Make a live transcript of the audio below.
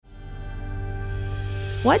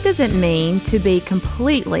What does it mean to be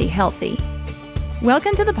completely healthy?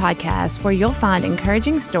 Welcome to the podcast where you'll find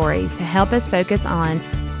encouraging stories to help us focus on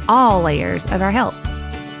all layers of our health.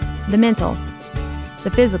 The mental,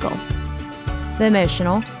 the physical, the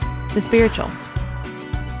emotional, the spiritual.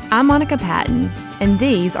 I'm Monica Patton, and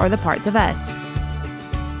these are the parts of us.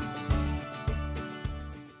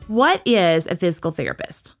 What is a physical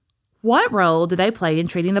therapist? What role do they play in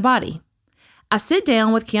treating the body? I sit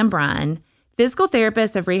down with Kim Bryan, physical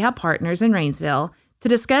therapist of Rehab Partners in Rainsville, to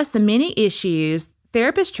discuss the many issues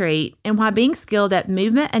therapists treat and why being skilled at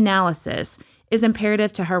movement analysis is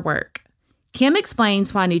imperative to her work. Kim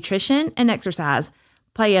explains why nutrition and exercise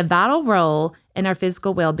play a vital role in our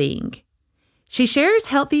physical well-being. She shares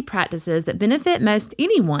healthy practices that benefit most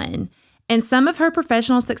anyone and some of her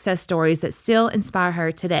professional success stories that still inspire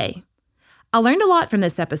her today. I learned a lot from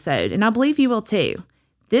this episode, and I believe you will too.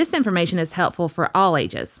 This information is helpful for all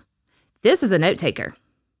ages. This is a note taker.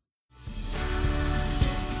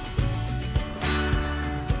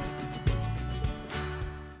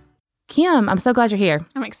 Kim, I'm so glad you're here.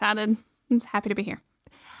 I'm excited. I'm happy to be here.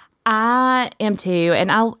 I am too.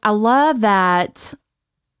 And I love that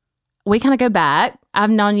we kind of go back.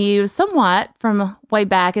 I've known you somewhat from way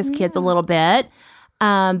back as kids a little bit.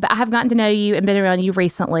 But I have gotten to know you and been around you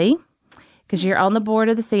recently because you're on the board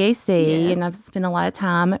of the CAC, and I've spent a lot of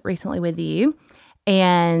time recently with you.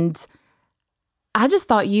 And I just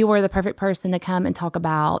thought you were the perfect person to come and talk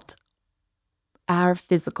about our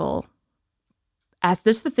physical,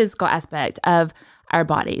 just the physical aspect of our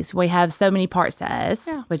bodies. We have so many parts to us,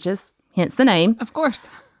 which is hence the name. Of course.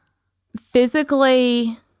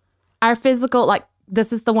 Physically, our physical, like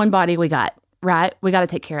this is the one body we got, right? We got to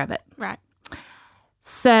take care of it. Right.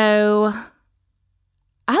 So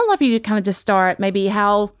I'd love you to kind of just start maybe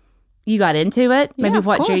how you got into it, maybe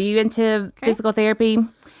what drew you into physical therapy,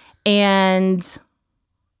 and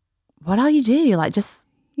what all you do. Like just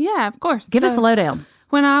of course. Give us a lowdown.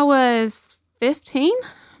 When I was 15,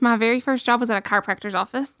 my very first job was at a chiropractor's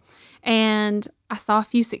office, and I saw a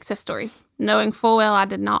few success stories, knowing full well I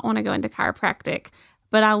did not want to go into chiropractic,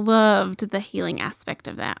 but I loved the healing aspect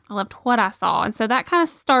of that. I loved what I saw, and so that kind of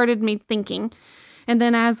started me thinking. And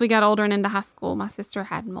then as we got older and into high school, my sister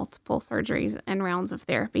had multiple surgeries and rounds of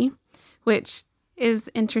therapy, which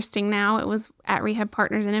is interesting now. It was at Rehab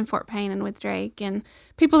Partners and in Fort Payne and with Drake and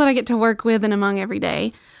people that I get to work with and among every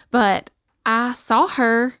day. But I saw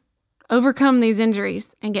her overcome these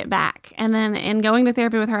injuries and get back. And then in going to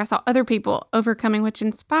therapy with her, I saw other people overcoming, which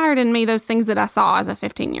inspired in me those things that I saw as a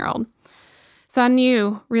 15-year-old. So I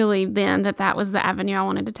knew really then that was the avenue I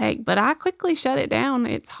wanted to take. But I quickly shut it down.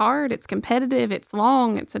 It's hard. It's competitive. It's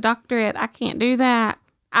long. It's a doctorate. I can't do that.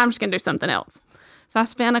 I'm just going to do something else. So I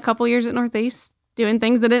spent a couple years at Northeast doing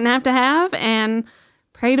things I didn't have to have and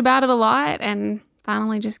prayed about it a lot and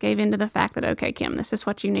finally just gave in to the fact that, okay, Kim, this is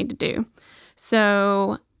what you need to do.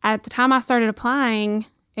 So at the time I started applying,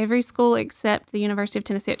 every school except the University of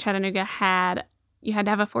Tennessee at Chattanooga you had to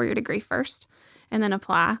have a 4-year degree first and then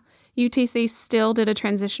apply. UTC still did a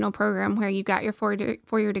transitional program where you got your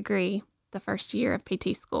 4-year degree the first year of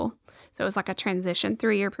PT school. So it was like a transition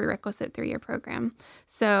 3-year prerequisite 3-year program.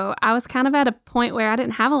 So I was kind of at a point where I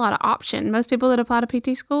didn't have a lot of option. Most people that apply to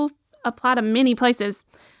PT school apply to many places.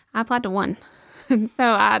 I applied to one. And so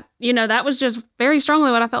that was just very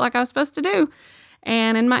strongly what I felt like I was supposed to do.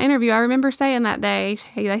 And in my interview, I remember saying that day,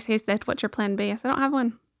 hey, they said, what's your plan B? I said, I don't have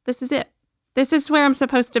one. This is it. This is where I'm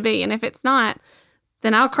supposed to be. And if it's not,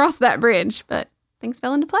 then I'll cross that bridge. But things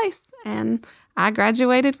fell into place. And I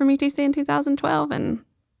graduated from UTC in 2012 and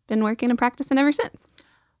been working and practicing ever since.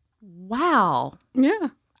 Wow. Yeah.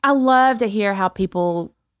 I love to hear how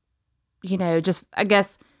people, just, I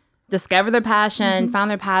guess, discover their passion, find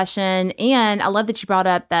their passion. And I love that you brought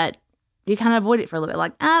up that you kind of avoid it for a little bit.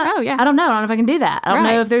 Like, I don't know. I don't know if I can do that. I don't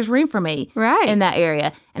know if there's room for me in that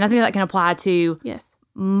area. And I think that can apply to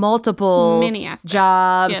multiple many aspects.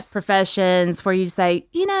 Jobs, professions, where you say,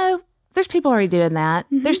 there's people already doing that.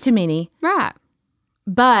 There's too many. Right.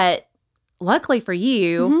 But luckily for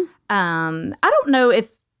you, I don't know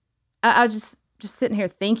if I was just sitting here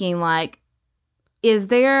thinking, like, is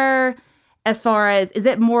there, as far as, is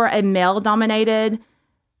it more a male dominated?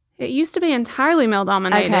 It used to be entirely male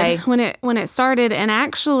dominated when it started, and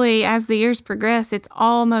actually as the years progress, it's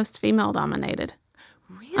almost female dominated.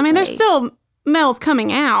 Really? I mean, there's still males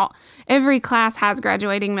coming out. Every class has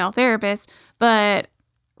graduating male therapists, but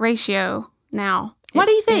ratio now. What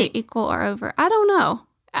do you think? Equal or over? I don't know.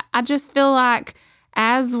 I just feel like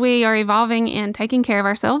as we are evolving in taking care of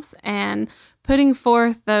ourselves and putting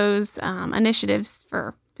forth those initiatives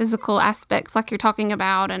for physical aspects like you're talking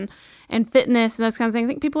about and fitness and those kinds of things, I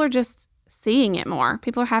think people are just seeing it more.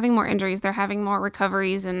 People are having more injuries. They're having more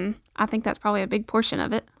recoveries. And I think that's probably a big portion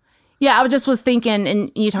of it. Yeah, I just was thinking,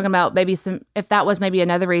 and you talking about maybe if that was maybe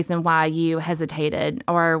another reason why you hesitated,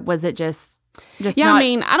 or was it just yeah, not? I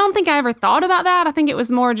mean, I don't think I ever thought about that. I think it was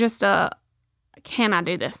more just can I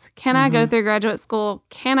do this? Can I go through graduate school?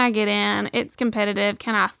 Can I get in? It's competitive.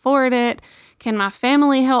 Can I afford it? Can my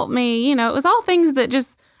family help me? You know, it was all things that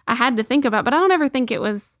just I had to think about, but I don't ever think it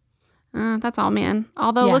was, that's all men.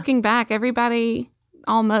 Although looking back,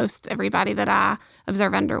 almost everybody that I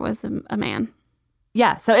observe under was a man.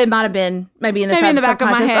 Yeah, so it might have been maybe in the back of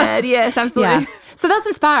my head. Yes, absolutely. Yeah. So that's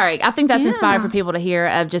inspiring. I think that's inspiring for people to hear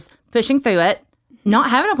of just pushing through it, not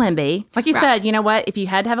having a plan B. Like you said, you know what? If you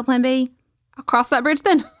had to have a plan B, I'll cross that bridge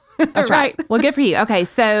then. That's right. Well, good for you. Okay,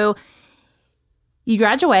 so you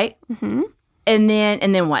graduate, and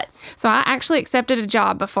then what? So I actually accepted a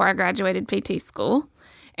job before I graduated PT school,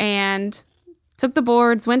 and took the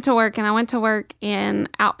boards, went to work, and I went to work in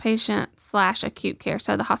outpatient/acute care,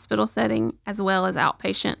 so the hospital setting as well as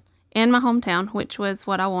outpatient in my hometown, which was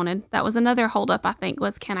what I wanted. That was another holdup, I think,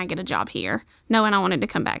 was can I get a job here, knowing I wanted to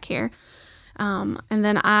come back here. And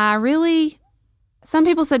then some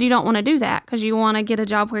people said you don't want to do that because you want to get a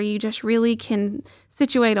job where you just really can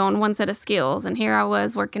situate on one set of skills. And here I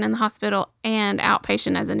was working in the hospital and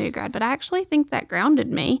outpatient as a new grad. But I actually think that grounded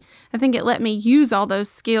me. I think it let me use all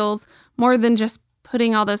those skills more than just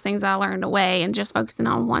putting all those things I learned away and just focusing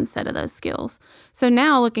on one set of those skills. So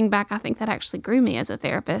now looking back, I think that actually grew me as a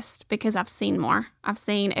therapist because I've seen more. I've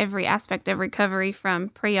seen every aspect of recovery from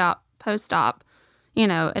pre-op, post-op,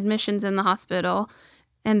 admissions in the hospital,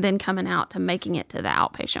 and then coming out to making it to the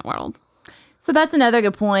outpatient world. So that's another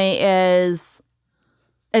good point is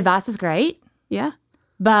advice is great. Yeah.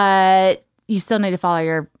 But you still need to follow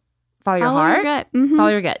your heart. Your gut. Mm-hmm.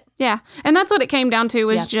 Follow your gut. Yeah. And that's what it came down to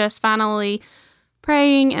was just finally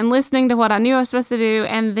praying and listening to what I knew I was supposed to do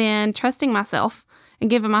and then trusting myself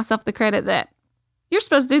and giving myself the credit that you're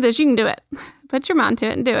supposed to do this. You can do it. Put your mind to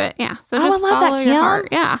it and do it. Yeah. So just I love follow that, your Kim. heart.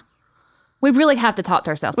 Yeah. We really have to talk to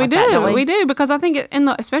ourselves We like do. that, don't we? We do, because I think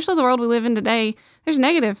especially the world we live in today, there's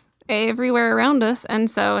negative everywhere around us. And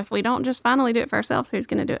so if we don't just finally do it for ourselves, who's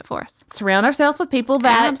going to do it for us? Surround ourselves with people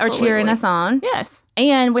that are cheering us on. Yes.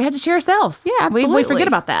 And we have to cheer ourselves. Yeah, absolutely. We forget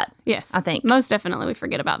about that. Yes. I think. Most definitely we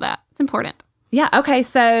forget about that. It's important. Yeah. Okay.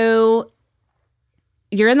 So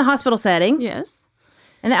you're in the hospital setting. Yes.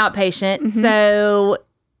 In the outpatient. So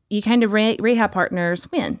you came to Rehab Partners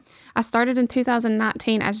when? I started in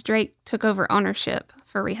 2019 as Drake took over ownership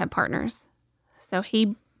for Rehab Partners. So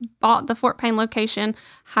he bought the Fort Payne location,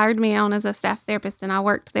 hired me on as a staff therapist, and I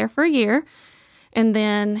worked there for a year. And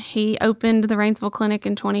then he opened the Rainsville clinic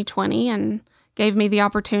in 2020 and gave me the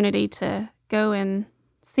opportunity to go and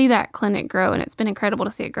see that clinic grow. And it's been incredible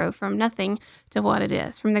to see it grow from nothing to what it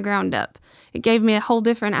is, from the ground up. It gave me a whole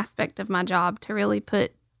different aspect of my job to really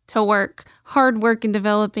put to work, hard work in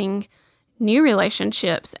developing new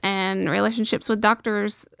relationships and relationships with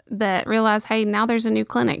doctors that realize, hey, now there's a new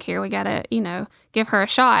clinic here. We got to, give her a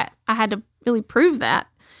shot. I had to really prove that.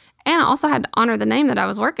 And I also had to honor the name that I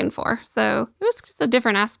was working for. So it was just a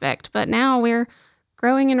different aspect. But now we're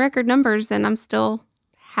growing in record numbers, and I'm still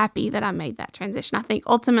happy that I made that transition. I think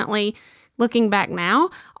ultimately, looking back now,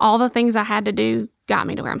 all the things I had to do got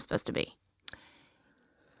me to where I'm supposed to be.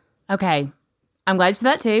 Okay. I'm glad you said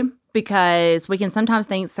that too, because we can sometimes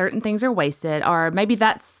think certain things are wasted, or maybe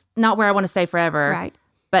that's not where I want to stay forever. Right.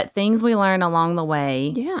 But things we learn along the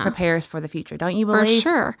way prepare us for the future. Don't you believe? For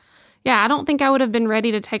sure. Yeah, I don't think I would have been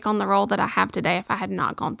ready to take on the role that I have today if I had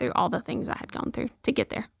not gone through all the things I had gone through to get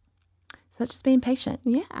there. So just being patient.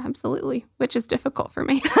 Yeah, absolutely, which is difficult for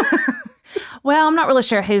me. Well, I'm not really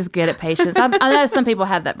sure who's good at patience. I know some people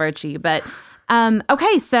have that virtue, but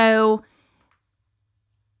okay, so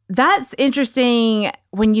that's interesting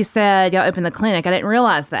when you said y'all opened the clinic. I didn't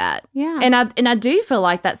realize that. Yeah. And I do feel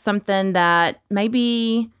like that's something that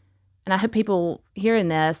maybe, and I hope people hearing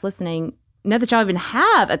this, listening, know that y'all even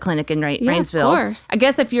have a clinic in Rainsville. Of course. I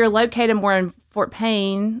guess if you're located more in Fort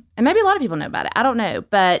Payne, and maybe a lot of people know about it. I don't know.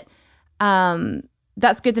 But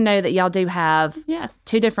that's good to know that y'all do have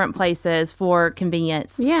two different places for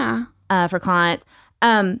convenience for clients.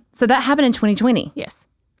 So that happened in 2020. Yes.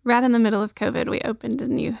 Right in the middle of COVID, we opened a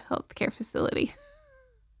new healthcare facility.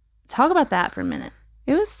 Talk about that for a minute.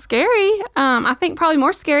 It was scary. I think probably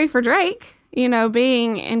more scary for Drake,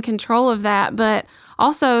 being in control of that. But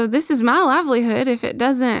also, this is my livelihood. If it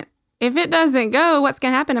doesn't go, what's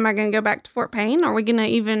going to happen? Am I going to go back to Fort Payne? Are we going to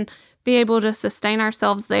even be able to sustain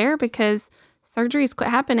ourselves there? Because surgeries quit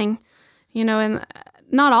happening, and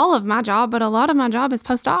not all of my job, but a lot of my job is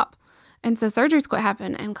post-op. And so surgeries quit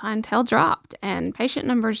happening, and clientele dropped, and patient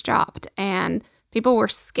numbers dropped, and people were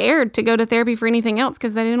scared to go to therapy for anything else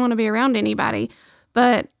because they didn't want to be around anybody.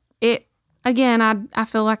 But I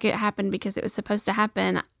feel like it happened because it was supposed to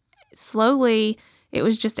happen. Slowly, it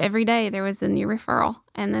was just every day there was a new referral,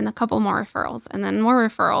 and then a couple more referrals, and then more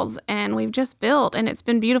referrals, and we've just built. And it's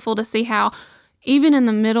been beautiful to see how even in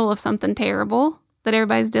the middle of something terrible that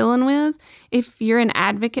everybody's dealing with, if you're an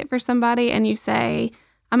advocate for somebody and you say,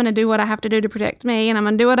 I'm going to do what I have to do to protect me, and I'm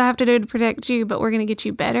going to do what I have to do to protect you, but we're going to get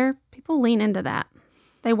you better, people lean into that.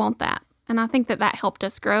 They want that. And I think that helped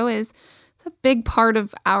us grow. It's a big part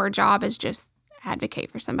of our job is just advocate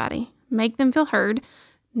for somebody, make them feel heard,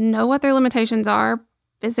 know what their limitations are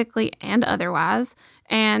physically and otherwise,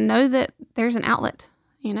 and know that there's an outlet.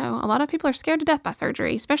 A lot of people are scared to death by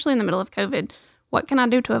surgery, especially in the middle of COVID. What can I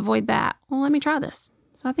do to avoid that? Well, let me try this.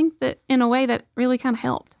 So I think that in a way that really kind of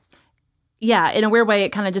helped. Yeah, in a weird way, it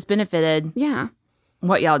kind of just benefited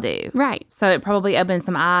what y'all do. Right. So it probably opened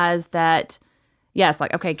some eyes that, it's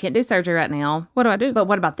like, okay, can't do surgery right now. What do I do? But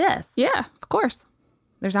what about this? Yeah, of course.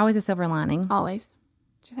 There's always a silver lining. Always.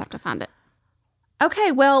 Just have to find it.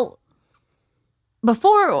 Okay, well,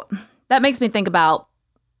 before, that makes me think about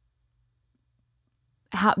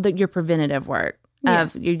your preventative work.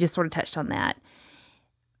 Yes. You just sort of touched on that.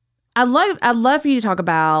 I'd love for you to talk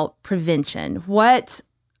about prevention. What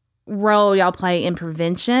role y'all play in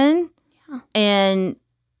prevention, and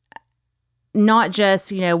not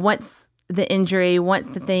just once the injury,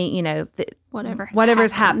 once the thing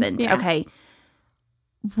whatever's happened. Yeah. Okay,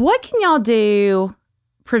 what can y'all do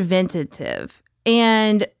preventative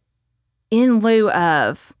and in lieu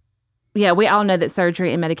of? Yeah, we all know that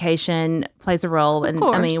surgery and medication plays a role, and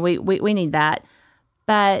I mean we need that,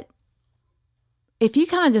 but if you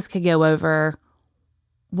kind of just could go over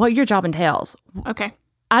what your job entails. Okay.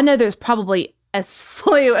 I know there's probably a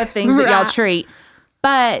slew of things that y'all treat,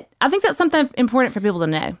 but I think that's something important for people to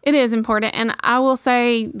know. It is important. And I will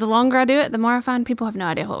say the longer I do it, the more I find people have no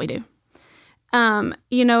idea what we do.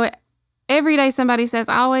 Every day somebody says,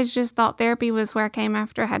 I always just thought therapy was where I came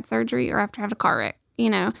after I had surgery or after I had a car wreck,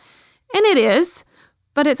 and it is,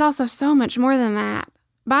 but it's also so much more than that.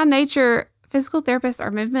 By nature, physical therapists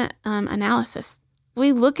are movement analysis.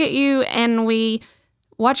 We look at you and we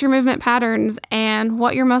watch your movement patterns and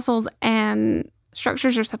what your muscles and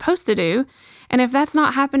structures are supposed to do. And if that's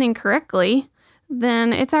not happening correctly,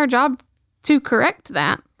 then it's our job to correct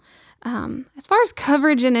that. As far as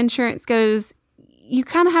coverage and insurance goes, you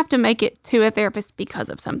kind of have to make it to a therapist because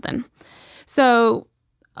of something. So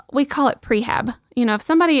we call it prehab. If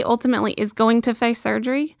somebody ultimately is going to face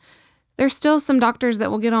surgery, there's still some doctors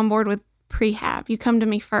that will get on board with prehab. You come to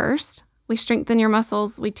me first. We strengthen your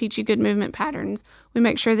muscles. We teach you good movement patterns. We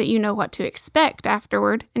make sure that you know what to expect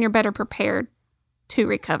afterward, and you're better prepared to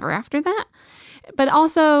recover after that. But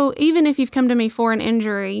also, even if you've come to me for an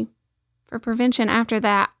injury, for prevention after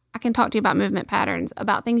that, I can talk to you about movement patterns,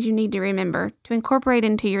 about things you need to remember to incorporate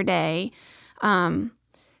into your day.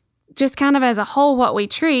 Just kind of as a whole, what we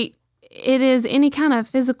treat, it is any kind of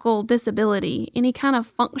physical disability, any kind of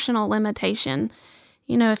functional limitation.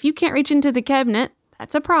 If you can't reach into the cabinet,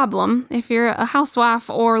 that's a problem. If you're a housewife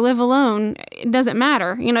or live alone, it doesn't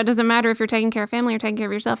matter. It doesn't matter if you're taking care of family or taking care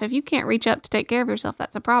of yourself. If you can't reach up to take care of yourself,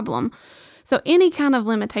 that's a problem. So any kind of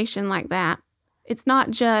limitation like that, it's not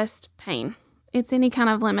just pain. It's any kind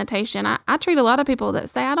of limitation. I treat a lot of people that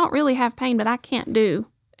say, I don't really have pain, but I can't do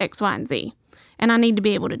X, Y, and Z. And I need to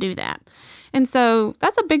be able to do that. And so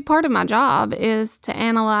that's a big part of my job, is to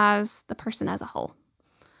analyze the person as a whole.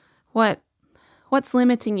 What's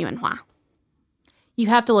limiting you and why? You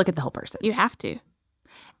have to look at the whole person. You have to.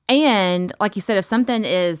 And like you said, if something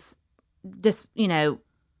is dysfunctional,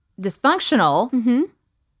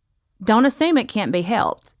 don't assume it can't be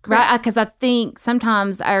helped. Correct. Right? Because I think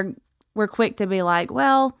sometimes we're quick to be like,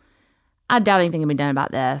 well, I doubt anything can be done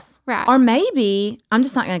about this. Right. Or maybe I'm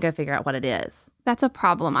just not going to go figure out what it is. That's a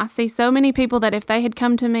problem. I see so many people that if they had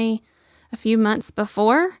come to me a few months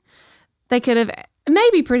before, they could have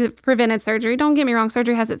maybe prevented surgery. Don't get me wrong,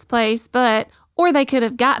 surgery has its place, or they could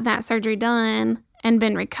have gotten that surgery done and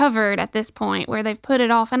been recovered at this point where they've put it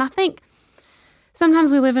off. And I think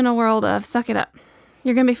sometimes we live in a world of suck it up.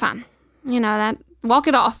 You're going to be fine. That walk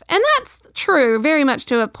it off. And that's true very much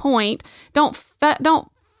to a point. Don't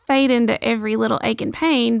fade into every little ache and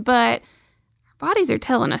pain, but our bodies are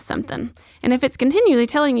telling us something. And if it's continually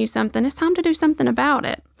telling you something, it's time to do something about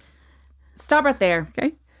it. Stop right there.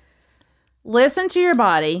 Okay. Listen to your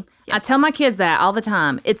body. Yes. I tell my kids that all the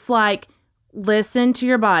time. It's like, listen to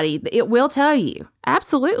your body. It will tell you.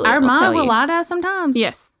 Absolutely. Our mind will lie to us sometimes.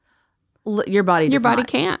 Yes. Your body does Your body not.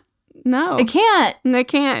 can't. No. It can't. They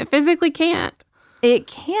can't. It physically can't. It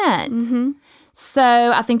can't. Mm-hmm.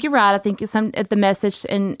 So I think you're right. I think the message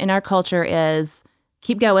in our culture is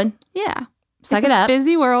keep going. Yeah. Suck it up.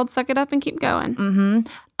 Busy world. Suck it up and keep going.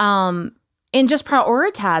 Mm-hmm. And just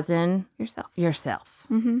prioritizing yourself.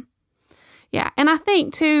 Mm-hmm. Yeah. And I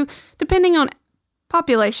think, too, depending on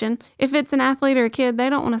population, if it's an athlete or a kid, they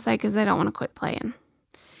don't want to say because they don't want to quit playing.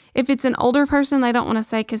 If it's an older person, they don't want to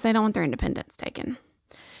say because they don't want their independence taken.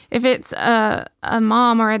 If it's a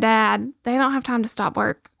mom or a dad, they don't have time to stop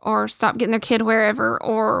work or stop getting their kid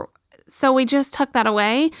wherever. So we just tuck that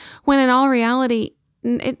away, when in all reality,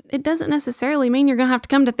 it doesn't necessarily mean you're going to have to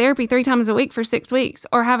come to therapy 3 times a week for 6 weeks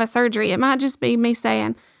or have a surgery. It might just be me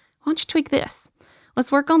saying, why don't you tweak this?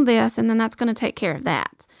 Let's work on this, and then that's going to take care of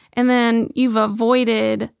that. And then you've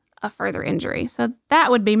avoided a further injury. So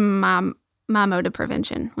that would be my mode of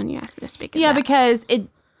prevention when you ask me to speak of that. Yeah, because it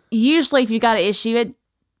usually, if you got an issue,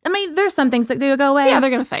 there's some things that do go away. Yeah, they're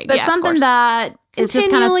going to fade. But something that is just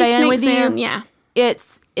kind of staying with you. Yeah.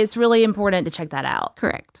 It's really important to check that out.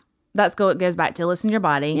 Correct. It goes back to listen to your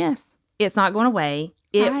body. Yes. It's not going away.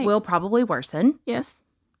 It will probably worsen. Yes.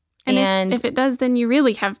 And if it does, then you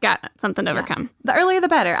really have got something to overcome. The earlier, the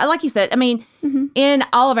better. Like you said, in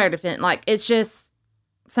all of our defense, it's just,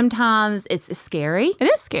 sometimes it's scary. It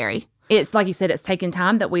is scary. It's, like you said, it's taking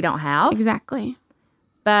time that we don't have. Exactly.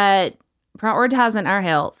 But prioritizing our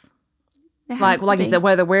health, like you said,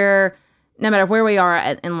 no matter where we are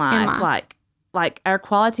in life, like our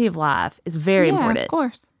quality of life is very important. Of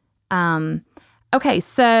course. Okay,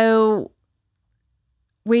 so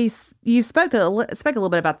you spoke a little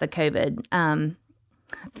bit about the COVID.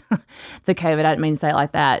 The COVID, I didn't mean to say it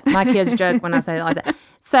like that. My kids joke when I say it like that.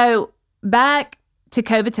 So back to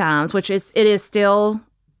COVID times, which it is still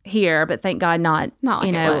here, but thank God not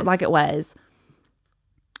like it was.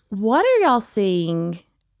 What are y'all seeing?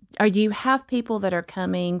 Are you have people that are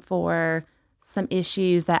coming for some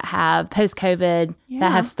issues that have post-COVID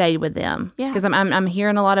that have stayed with them? Yeah. Because I'm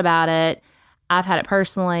hearing a lot about it. I've had it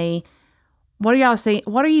personally. What are y'all seeing?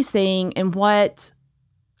 What are you seeing, and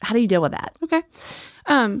how do you deal with that? Okay.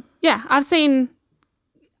 Yeah, I've seen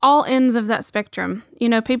all ends of that spectrum.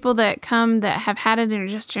 People that come that have had it and are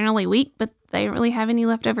just generally weak, but they don't really have any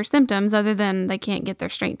leftover symptoms other than they can't get their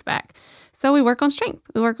strength back. So we work on strength.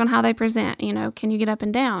 We work on how they present. Can you get up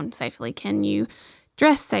and down safely? Can you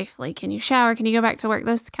dress safely? Can you shower? Can you go back to work?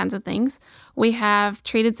 Those kinds of things. We have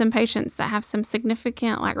treated some patients that have some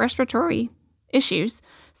significant respiratory issues.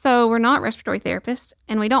 So we're not respiratory therapists,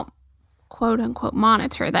 and we don't quote unquote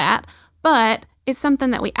monitor that, but it's something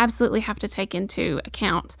that we absolutely have to take into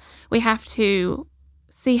account. We have to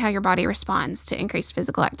see how your body responds to increased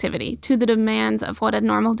physical activity, to the demands of what a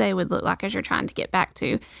normal day would look like as you're trying to get back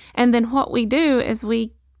to. And then what we do is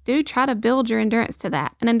we do try to build your endurance to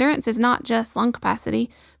that. And endurance is not just lung capacity,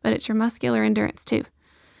 but it's your muscular endurance too.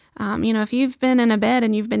 If you've been in a bed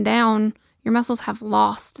and you've been down, your muscles have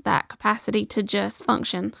lost that capacity to just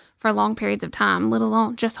function for long periods of time, let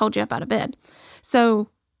alone just hold you up out of bed. So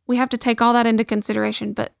we have to take all that into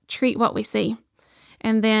consideration, but treat what we see.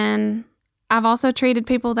 And then I've also treated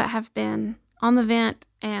people that have been on the vent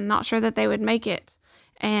and not sure that they would make it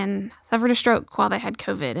and suffered a stroke while they had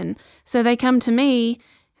COVID. And so they come to me,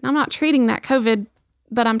 and I'm not treating that COVID,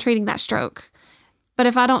 but I'm treating that stroke. But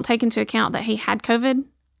if I don't take into account that he had COVID,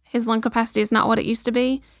 his lung capacity is not what it used to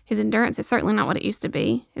be, his endurance is certainly not what it used to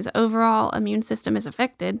be, his overall immune system is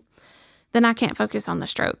affected, then I can't focus on the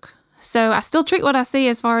stroke. So I still treat what I see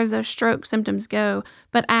as far as those stroke symptoms go,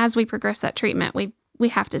 but as we progress that treatment, we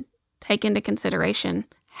have to take into consideration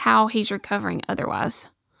how he's recovering otherwise.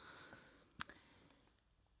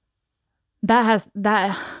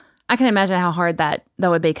 I can imagine how hard that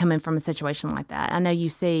would be coming from a situation like that. I know you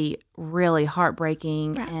see really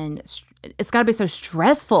heartbreaking, and it's got to be so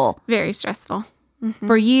stressful. Very stressful. Mm-hmm.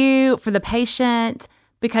 For you, for the patient,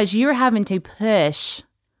 because you're having to push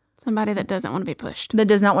somebody that doesn't want to be pushed. That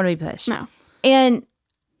does not want to be pushed. No. And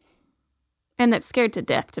that's scared to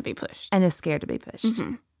death to be pushed. And is scared to be pushed.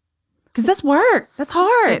 Mm-hmm. Because that's work. That's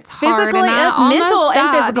hard. It's hard. Physically, it's mental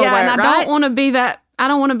and physical work, and I right? don't want to be that. I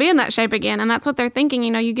don't want to be in that shape again. And that's what they're thinking.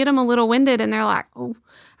 You get them a little winded and they're like, oh,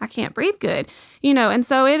 I can't breathe good. And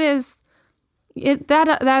so that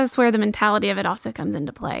is where the mentality of it also comes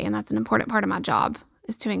into play. And that's an important part of my job,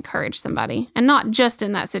 is to encourage somebody. And not just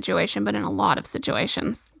in that situation, but in a lot of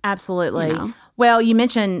situations. Absolutely. Well, you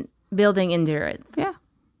mentioned building endurance. Yeah.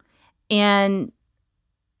 And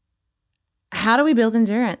how do we build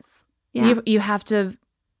endurance? Yeah. You have to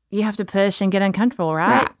you have to push and get uncomfortable,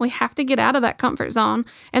 right? We have to get out of that comfort zone.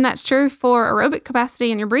 And that's true for aerobic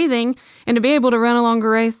capacity and your breathing and to be able to run a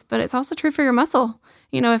longer race, but it's also true for your muscle.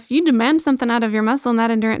 If you demand something out of your muscle and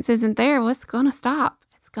that endurance isn't there, well, it's going to stop.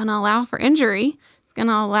 It's going to allow for injury. It's going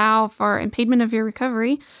to allow for impediment of your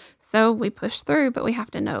recovery. So we push through, but we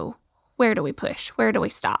have to know, where do we push? Where do we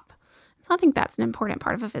stop? So I think that's an important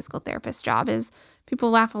part of a physical therapist's job. Is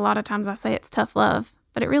people laugh a lot of times I say it's tough love,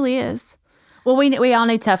 but it really is. Well, we all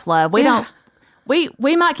need tough love. We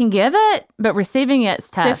might can give it, but receiving it's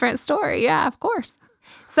tough. Different story. Yeah, of course.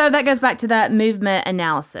 So that goes back to that movement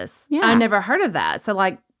analysis. Yeah. I never heard of that. So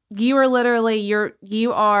like you are literally,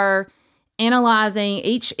 you are analyzing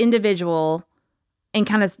each individual and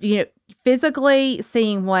kind of, physically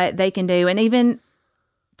seeing what they can do and even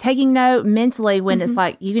taking note mentally when it's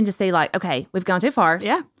like, you can just see like, okay, we've gone too far.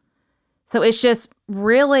 Yeah. So it's just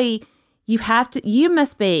really, you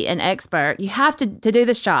must be an expert. You have to do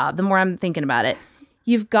this job. The more I'm thinking about it,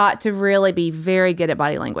 you've got to really be very good at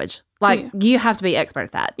body language. Like you have to be expert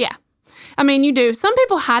at that. Yeah. I mean, you do. Some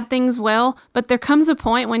people hide things well, but there comes a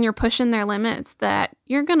point when you're pushing their limits that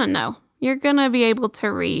you're going to know. You're going to be able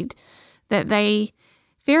to read that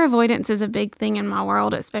fear avoidance is a big thing in my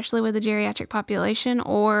world, especially with a geriatric population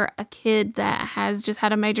or a kid that has just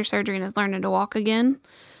had a major surgery and is learning to walk again.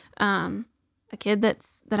 A kid that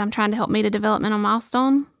I'm trying to help meet a developmental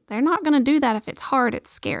milestone, they're not going to do that if it's hard,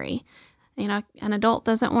 it's scary. An adult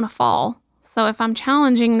doesn't want to fall. So if I'm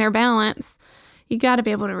challenging their balance, you got to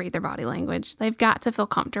be able to read their body language. They've got to feel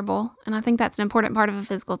comfortable. And I think that's an important part of a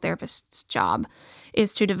physical therapist's job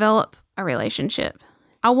is to develop a relationship.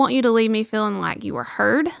 I want you to leave me feeling like you were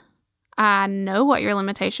heard. I know what your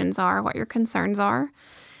limitations are, what your concerns are,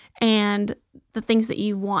 and the things that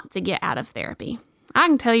you want to get out of therapy. I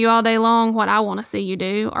can tell you all day long what I want to see you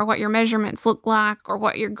do or what your measurements look like or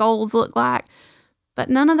what your goals look like, but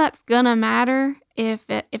none of that's going to matter if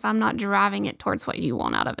I'm not driving it towards what you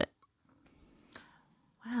want out of it.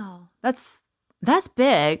 Wow. That's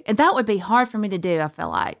big. And that would be hard for me to do, I feel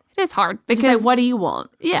like. It is hard. Because say, what do you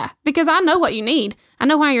want? Yeah, because I know what you need. I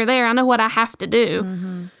know why you're there. I know what I have to do.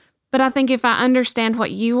 Mm-hmm. But I think if I understand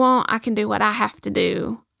what you want, I can do what I have to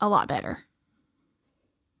do a lot better.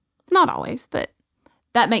 Not always, but...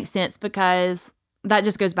 That makes sense because that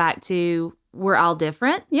just goes back to we're all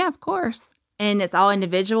different. Yeah, of course. And it's all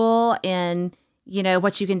individual and,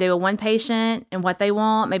 what you can do with one patient and what they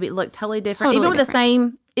want. Maybe it look totally different, even with the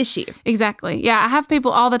same issue. Exactly. Yeah, I have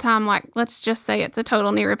people all the time like, let's just say it's a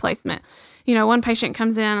total knee replacement. One patient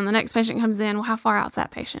comes in and the next patient comes in. Well, how far out's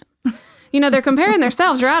that patient? They're comparing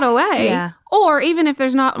themselves right away. Yeah. Or even if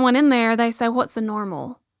there's not one in there, they say, what's the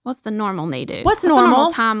normal knee do? What's the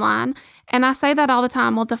normal timeline? And I say that all the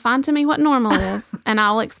time. Well, define to me what normal is, and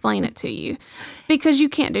I'll explain it to you. Because you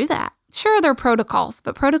can't do that. Sure, there are protocols,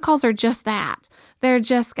 but protocols are just that. They're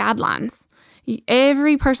just guidelines.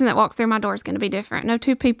 Every person that walks through my door is going to be different. No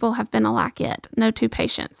two people have been alike yet. No two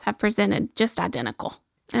patients have presented just identical.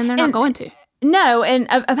 And they're not going to. No, and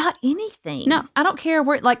about anything. No. I don't care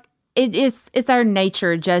where, it's our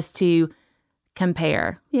nature just to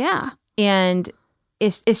compare. Yeah. And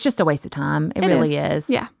it's just a waste of time. It really is.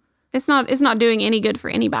 Yeah. It's not doing any good for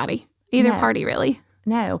anybody, either party, really.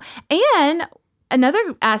 No. And another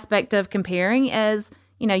aspect of comparing is,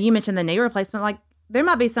 you mentioned the knee replacement. There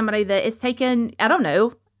might be somebody that it's taken, I don't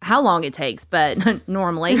know how long it takes, but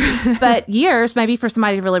normally, but years maybe for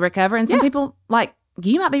somebody to really recover. And some people,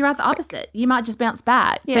 you might be right the opposite. You might just bounce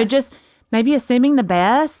back. Yes. So just maybe assuming the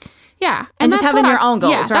best. Yeah. And just having your own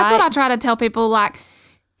goals, right? That's what I try to tell people.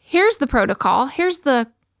 Here's the protocol. Here's the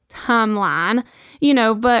timeline,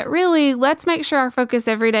 but really let's make sure our focus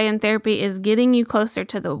every day in therapy is getting you closer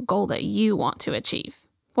to the goal that you want to achieve.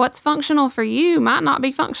 What's functional for you might not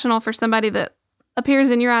be functional for somebody that appears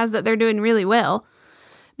in your eyes that they're doing really well,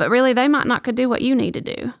 but really they might not could do what you need to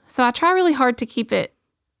do. So I try really hard to keep it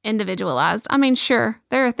individualized. I mean, sure,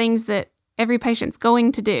 there are things that every patient's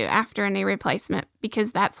going to do after a knee replacement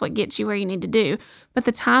because that's what gets you where you need to do. But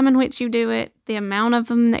the time in which you do it, the amount of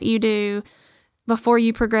them that you do before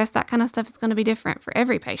you progress, that kind of stuff is going to be different for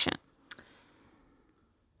every patient.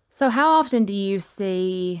 So how often do you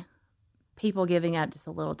see people giving up just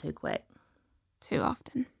a little too quick? Too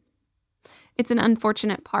often. It's an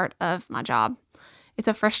unfortunate part of my job. It's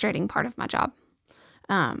a frustrating part of my job.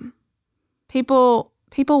 People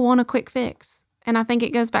want a quick fix. And I think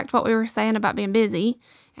it goes back to what we were saying about being busy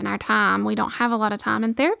and our time. We don't have a lot of time,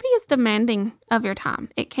 and therapy is demanding of your time.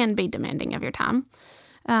 It can be demanding of your time.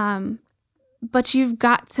 But you've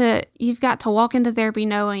got to walk into therapy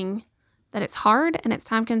knowing that it's hard and it's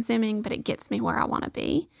time consuming, but it gets me where I want to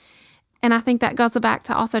be. And I think that goes back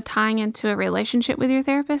to also tying into a relationship with your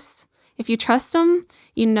therapist. If you trust them,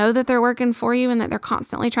 you know that they're working for you and that they're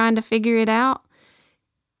constantly trying to figure it out.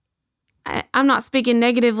 I'm not speaking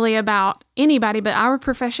negatively about anybody, but our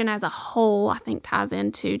profession as a whole, I think, ties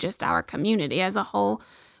into just our community as a whole.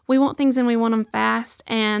 We want things and we want them fast,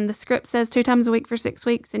 and the script says 2 times a week for 6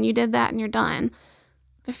 weeks, and you did that and you're done.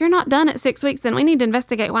 If you're not done at 6 weeks, then we need to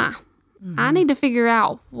investigate why. Mm-hmm. I need to figure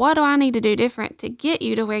out, what do I need to do different to get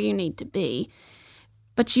you to where you need to be?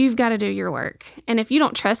 But you've got to do your work. And if you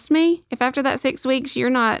don't trust me, if after that 6 weeks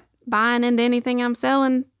you're not buying into anything I'm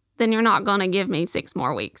selling, then you're not going to give me 6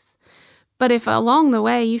 more weeks. But if along the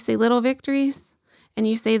way you see little victories and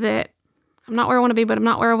you see that I'm not where I want to be, but I'm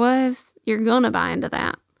not where I was, you're going to buy into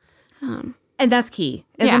that. And that's key,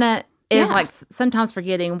 isn't it? Is like sometimes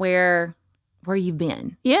forgetting where you've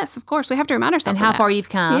been. Yes, of course. We have to remind ourselves and how far you've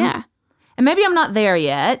come. Yeah. And maybe I'm not there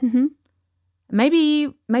yet. Mm-hmm.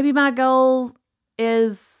 Maybe my goal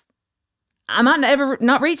is I might never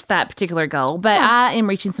not reach that particular goal, but I am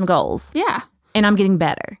reaching some goals. Yeah. And I'm getting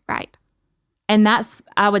better. Right. And that's,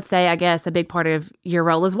 I would say, I guess, a big part of your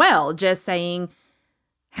role as well. Just saying,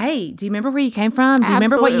 hey, do you remember where you came from? Do you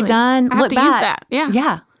remember what you've done? I have to use that. Yeah.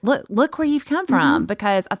 Yeah. Look where you've come from,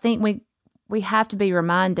 because I think we have to be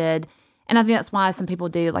reminded. And I think that's why some people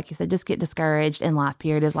do, like you said, just get discouraged in life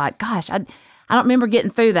period. Is like, gosh, I don't remember getting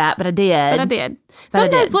through that, but I did. Some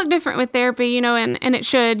days look different with therapy, and it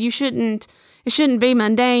should. It shouldn't be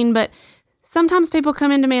mundane, but sometimes people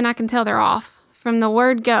come into me and I can tell they're off from the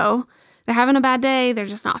word go. They're having a bad day. They're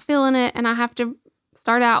just not feeling it. And I have to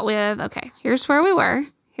start out with, okay, here's where we were.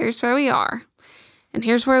 Here's where we are. And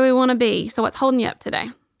here's where we want to be. So what's holding you up today?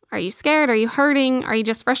 Are you scared? Are you hurting? Are you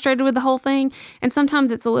just frustrated with the whole thing? And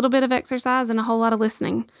sometimes it's a little bit of exercise and a whole lot of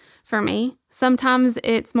listening for me. Sometimes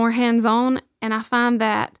it's more hands-on. And I find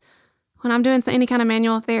that when I'm doing any kind of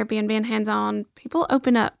manual therapy and being hands-on, people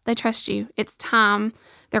open up. They trust you. It's time.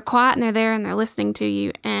 They're quiet and they're there and they're listening to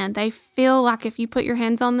you. And they feel like if you put your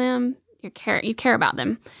hands on them, you care about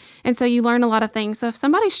them. And so you learn a lot of things. So if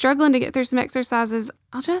somebody's struggling to get through some exercises,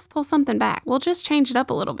 I'll just pull something back. We'll just change it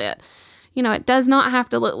up a little bit. It does not have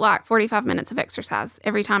to look like 45 minutes of exercise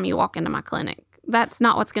every time you walk into my clinic. That's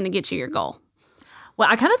not what's going to get you your goal. Well,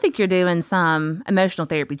 I kind of think you're doing some emotional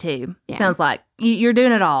therapy too. Yeah. Sounds like you're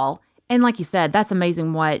doing it all. And like you said, that's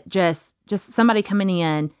amazing what just somebody coming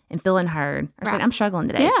in and feeling heard or saying, I'm struggling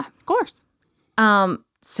today. Yeah, of course.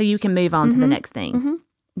 So you can move on to the next thing. Mm-hmm.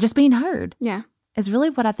 Just being heard. Yeah. Is really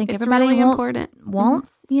what I think it's everybody really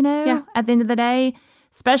wants, at the end of the day,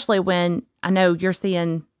 especially when I know you're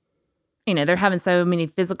seeing, they're having so many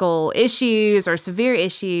physical issues or severe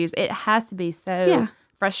issues. It has to be so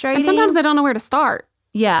frustrating. And sometimes they don't know where to start.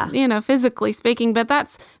 Yeah. Physically speaking, but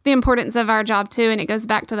that's the importance of our job too. And it goes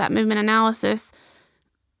back to that movement analysis.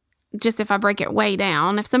 Just if I break it way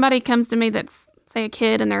down, if somebody comes to me that's, say, a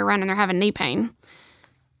kid and they're running, they're having knee pain,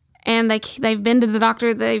 and they've been to the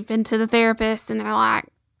doctor, they've been to the therapist, and they're like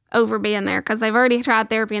over being there because they've already tried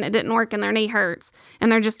therapy and it didn't work and their knee hurts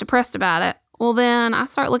and they're just depressed about it. Well, then I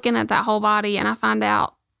start looking at that whole body and I find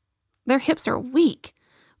out their hips are weak,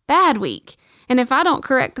 bad weak. And if I don't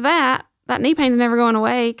correct that knee pain's never going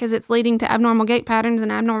away because it's leading to abnormal gait patterns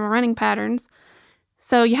and abnormal running patterns.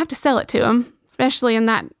 So you have to sell it to them, especially in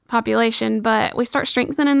that population. But we start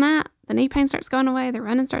strengthening that. The knee pain starts going away. The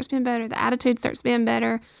running starts being better. The attitude starts being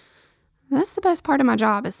better. That's the best part of my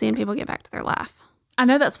job is seeing people get back to their life. I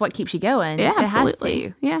know that's what keeps you going. Yeah, absolutely. It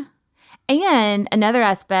has to. Yeah. And another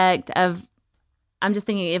aspect of, I'm just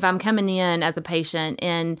thinking if I'm coming in as a patient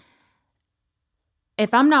and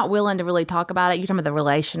if I'm not willing to really talk about it, you're talking about the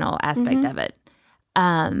relational aspect of it.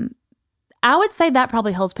 I would say that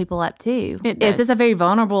probably holds people up too. It does. It's a very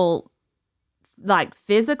vulnerable, like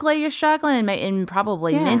physically you're struggling and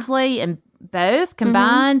probably mentally and both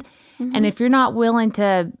combined. Mm-hmm. And if you're not willing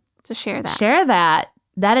to share that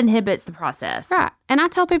inhibits the process. Right. And I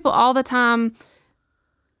tell people all the time,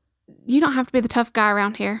 you don't have to be the tough guy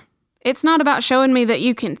around here. It's not about showing me that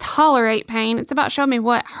you can tolerate pain. It's about showing me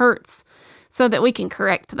what hurts so that we can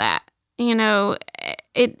correct that.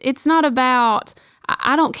 It's not about,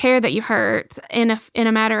 I don't care that you hurt in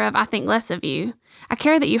a matter of I think less of you. I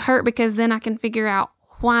care that you hurt because then I can figure out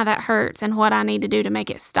why that hurts and what I need to do to make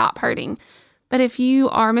it stop hurting. But if you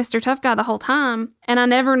are Mr. Tough Guy the whole time, and I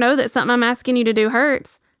never know that something I'm asking you to do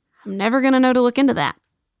hurts, I'm never going to know to look into that.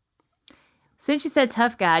 Since you said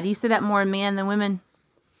tough guy, do you see that more in men than women?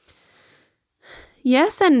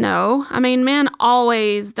 Yes and no. I mean, men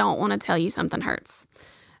always don't want to tell you something hurts.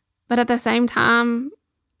 But at the same time,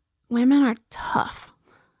 women are tough.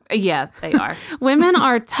 Yeah, they are. Women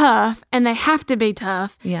are tough, and they have to be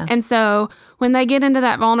tough. Yeah. And so when they get into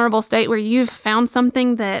that vulnerable state where you've found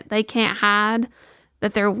something that they can't hide,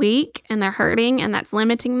 that they're weak and they're hurting and that's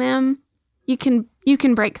limiting them, you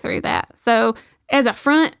can break through that. So as a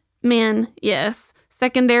front, men, yes.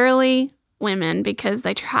 Secondarily, women, because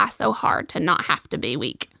they try so hard to not have to be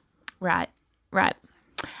weak. Right.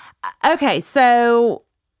 Okay, so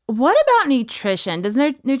what about nutrition? Does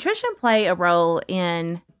nutrition play a role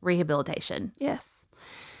in rehabilitation? Yes.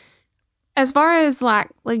 As far as like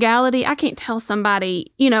legality, I can't tell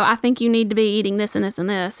somebody, I think you need to be eating this and this and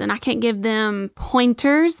this, and I can't give them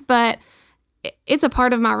pointers, but it's a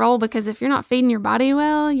part of my role because if you're not feeding your body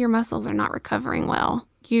well, your muscles are not recovering well.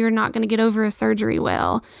 You're not going to get over a surgery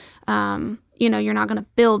well. You're not going to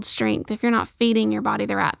build strength if you're not feeding your body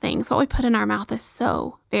the right things. What we put in our mouth is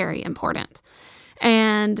so very important.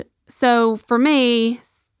 And so for me,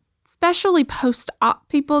 especially post-op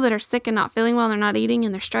people that are sick and not feeling well, and they're not eating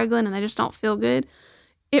and they're struggling and they just don't feel good,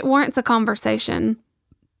 it warrants a conversation.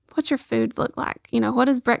 What's your food look like? What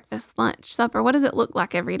is breakfast, lunch, supper? What does it look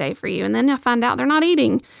like every day for you? And then you'll find out they're not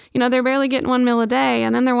eating. They're barely getting one meal a day,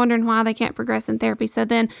 and then they're wondering why they can't progress in therapy. So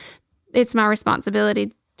then it's my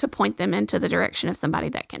responsibility to point them into the direction of somebody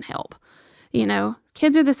that can help.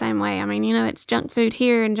 Kids are the same way. I mean, it's junk food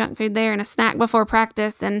here and junk food there and a snack before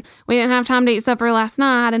practice, and we didn't have time to eat supper last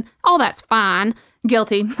night, and all that's fine.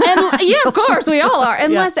 Guilty. And yeah, of course, we all are,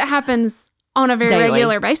 unless it happens on a very daily.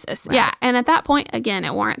 Regular basis. Right. Yeah. And at that point, again,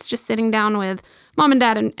 it warrants just sitting down with mom and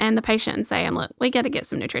dad and the patient and saying, look, we got to get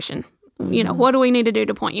some nutrition. What do we need to do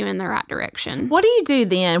to point you in the right direction? What do you do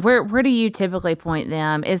then? Where do you typically point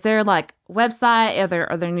them? Is there like website? Are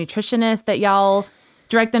there nutritionists that y'all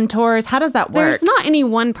direct them towards? How does that work? There's not any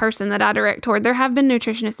one person that I direct toward. There have been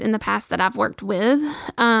nutritionists in the past that I've worked with.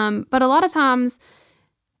 But a lot of times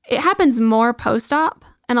it happens more post-op.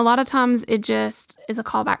 And a lot of times it just is a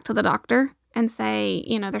call back to the doctor and say,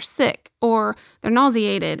 they're sick or they're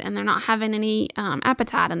nauseated and they're not having any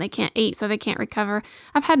appetite and they can't eat, so they can't recover.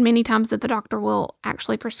 I've had many times that the doctor will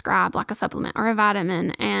actually prescribe like a supplement or a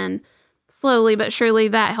vitamin, and slowly but surely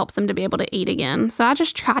that helps them to be able to eat again. So I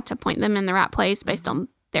just try to point them in the right place based on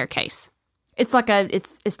their case. It's like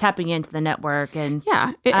it's tapping into the network and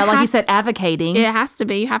yeah, like you said, advocating. It has to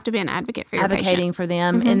be. You have to be an advocate for your advocating patient. For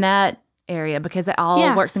them in that area because it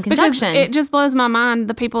all works in conjunction. Because it just blows my mind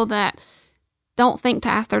the people that don't think to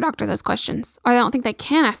ask their doctor those questions, or they don't think they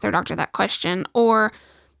can ask their doctor that question, or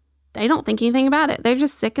they don't think anything about it. They're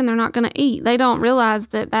just sick and they're not going to eat. They don't realize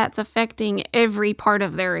that that's affecting every part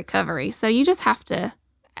of their recovery. So you just have to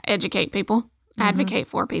educate people, advocate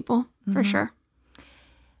for people, for sure.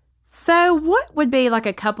 So what would be like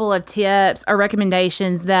a couple of tips or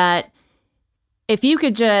recommendations that if you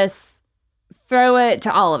could just throw it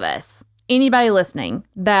to all of us, anybody listening,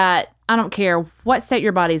 that I don't care what state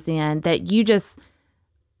your body's in, that you just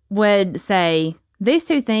would say, these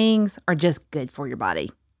two things are just good for your body.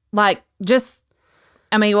 Like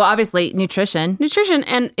obviously nutrition. Nutrition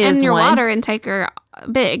and your water intake are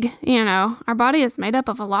big. Our body is made up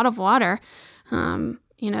of a lot of water.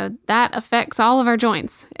 That affects all of our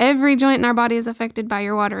joints. Every joint in our body is affected by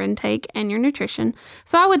your water intake and your nutrition.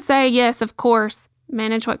 So I would say, yes, of course,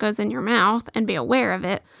 manage what goes in your mouth and be aware of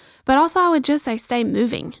it. But also I would just say, stay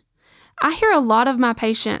moving. I hear a lot of my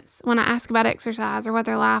patients, when I ask about exercise or what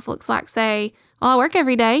their life looks like, say, well, I work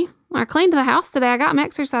every day. I cleaned the house today. I got my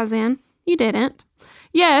exercise in. You didn't.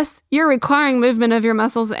 Yes, you're requiring movement of your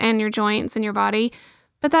muscles and your joints and your body,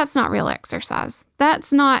 but that's not real exercise.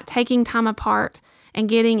 That's not taking time apart and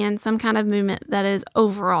getting in some kind of movement that is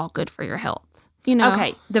overall good for your health.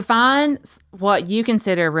 Okay, define what you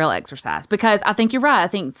consider real exercise, because I think you're right. I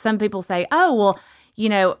think some people say, oh,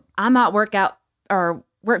 well, I might work out or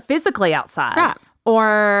work physically outside. Right.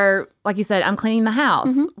 Or like you said, I'm cleaning the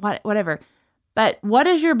house, whatever. But what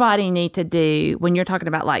does your body need to do when you're talking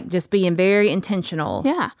about like just being very intentional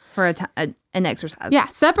for an exercise? Yeah,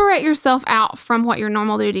 separate yourself out from what your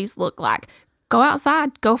normal duties look like. Go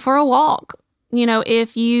outside, go for a walk.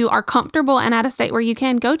 If you are comfortable and at a state where you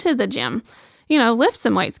can, go to the gym. Lift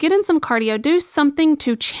some weights, get in some cardio, do something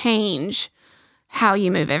to change how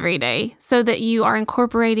you move every day so that you are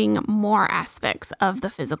incorporating more aspects of the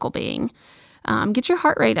physical being. Get your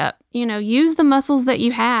heart rate up, use the muscles that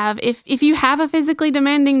you have. If you have a physically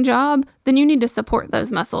demanding job, then you need to support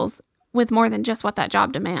those muscles with more than just what that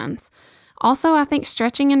job demands. Also, I think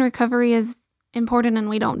stretching and recovery is important and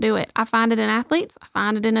we don't do it. I find it in athletes, I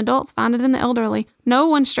find it in adults, find it in the elderly. No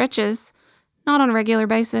one stretches, not on a regular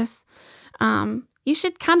basis. You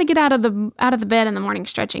should kind of get out of the bed in the morning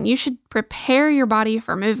stretching. You should prepare your body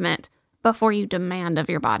for movement before you demand of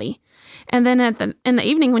your body. And then in the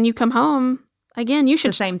evening when you come home, again, you should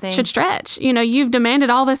the same thing. Should stretch. You've demanded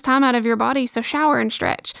all this time out of your body, so shower and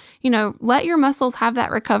stretch. Let your muscles have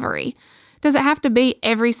that recovery. Does it have to be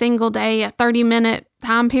every single day, a 30-minute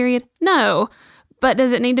time period? No. But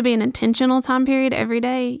does it need to be an intentional time period every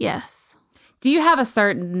day? Yes. Do you have a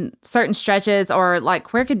certain stretches, or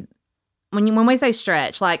like when we say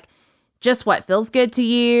stretch, like just what feels good to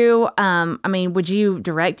you? Would you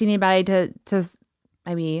direct anybody to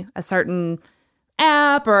maybe a certain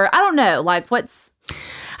app, or I don't know, like I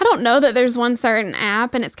don't know that there's one certain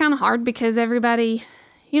app, and it's kind of hard because everybody,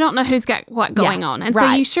 you don't know who's got what going on. And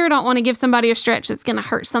so you sure don't want to give somebody a stretch that's going to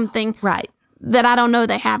hurt something that I don't know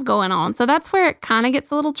they have going on. So that's where it kind of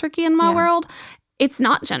gets a little tricky in my world. It's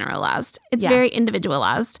not generalized. It's very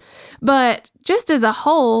individualized. But just as a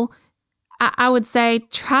whole, I would say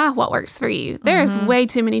try what works for you. There's way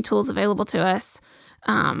too many tools available to us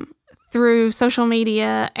through social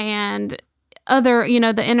media and other,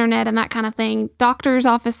 the internet and that kind of thing. Doctors'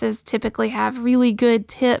 offices typically have really good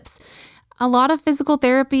tips. A lot of physical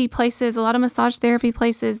therapy places, a lot of massage therapy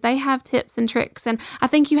places, they have tips and tricks. And I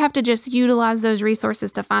think you have to just utilize those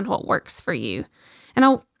resources to find what works for you.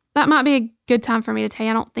 And that might be a good time for me to tell you,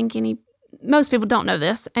 I don't think most people don't know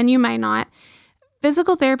this, and you may not.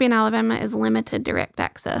 Physical therapy in Alabama is limited direct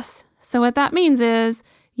access. So what that means is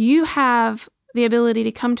you have the ability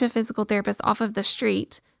to come to a physical therapist off of the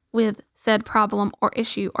street with said problem or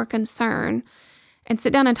issue or concern and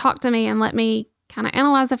sit down and talk to me and let me kind of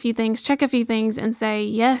analyze a few things, check a few things, and say,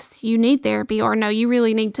 yes, you need therapy, or no, you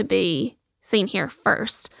really need to be seen here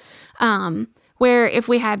first. Where if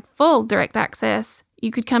we had full direct access,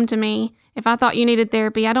 you could come to me. If I thought you needed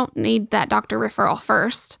therapy, I don't need that doctor referral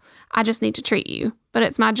first. I just need to treat you. But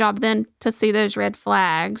it's my job then to see those red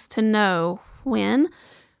flags, to know when.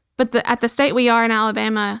 But at the state we are in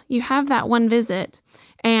Alabama, you have that one visit.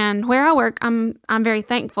 And where I work, I'm very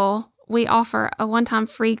thankful. We offer a one-time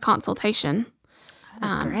free consultation.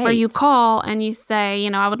 That's great. Where you call and you say,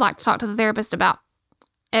 I would like to talk to the therapist about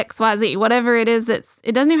XYZ, whatever it is it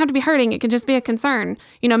doesn't even have to be hurting. It could just be a concern.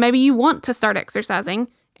 Maybe you want to start exercising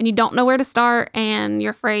and you don't know where to start and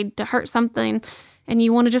you're afraid to hurt something and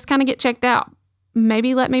you want to just kind of get checked out.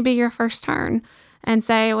 Maybe let me be your first turn and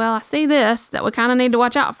say, well, I see this that we kind of need to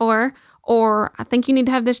watch out for, or I think you need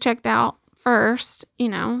to have this checked out first,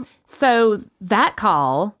 So that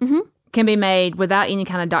call can be made without any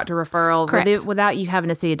kind of doctor referral, without you having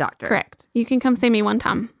to see a doctor. Correct. You can come see me one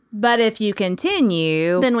time. But if you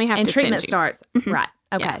continue, then we have and to treatment send you. starts. Right.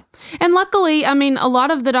 Okay. Yeah. And luckily, a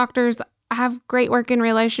lot of the doctors I have great working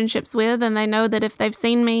relationships with, and they know that if they've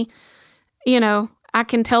seen me, I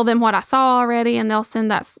can tell them what I saw already, and they'll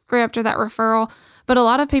send that script or that referral. But a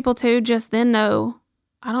lot of people too just then know,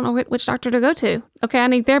 I don't know which doctor to go to. Okay, I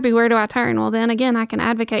need therapy. Where do I turn? Well, then again, I can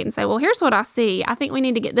advocate and say, well, here's what I see. I think we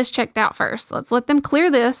need to get this checked out first. Let's let them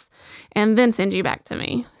clear this and then send you back to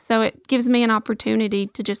me. So it gives me an opportunity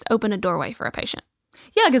to just open a doorway for a patient.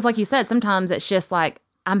 Yeah, because like you said, sometimes it's just like,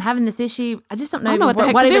 I'm having this issue. I just don't know,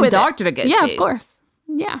 what even doctor to go to. Yeah, of course.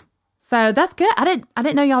 Yeah. So that's good. I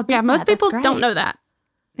didn't know y'all did that. Yeah, most people That's don't great. know that.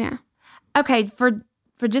 Yeah. Okay, for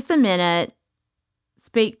just a minute,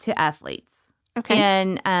 speak to athletes. Okay.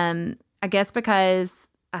 And I guess because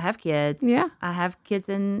I have kids. Yeah. I have kids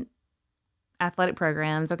in athletic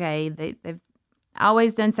programs. Okay, they've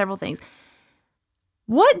always done several things.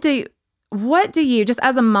 What do you, just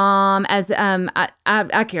as a mom, as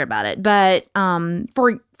I care about it, but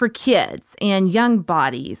for kids and young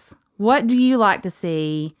bodies, what do you like to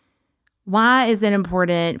see? Why is it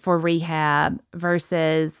important for rehab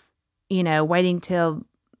versus, waiting till,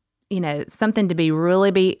 something to be really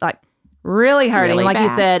hurting, really like bad. you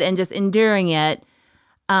said, and just enduring it,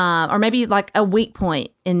 or maybe like a weak point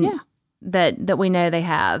in that we know they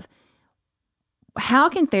have. How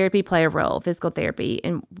can therapy play a role, physical therapy,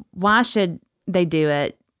 and why should they do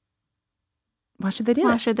it? Why should they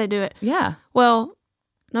do it? Yeah. Well,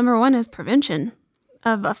 number one is prevention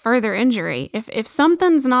of a further injury. If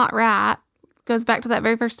something's not right, goes back to that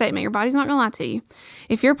very first statement, your body's not going to lie to you.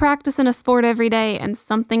 If you're practicing a sport every day and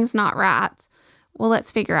something's not right, well,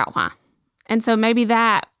 let's figure out why. And so maybe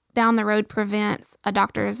that down the road prevents a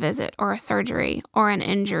doctor's visit or a surgery or an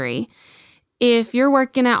injury. If you're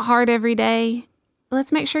working out hard every day,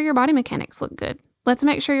 let's make sure your body mechanics look good. Let's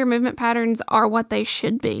make sure your movement patterns are what they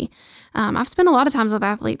should be. I've spent a lot of times with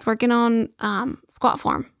athletes working on squat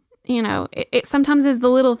form. It sometimes is the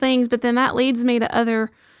little things, but then that leads me to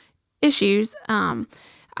other issues.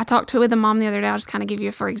 I talked with a mom the other day. I'll just kind of give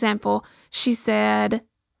you for example. She said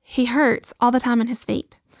he hurts all the time in his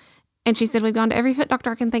feet. And she said, we've gone to every foot doctor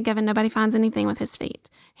I can think of and nobody finds anything with his feet.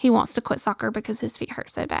 He wants to quit soccer because his feet hurt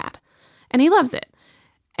so bad. And he loves it.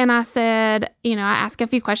 And I said, I asked a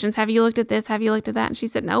few questions. Have you looked at this? Have you looked at that? And she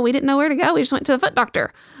said, no, we didn't know where to go. We just went to the foot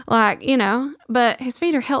doctor. But his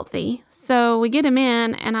feet are healthy. So we get him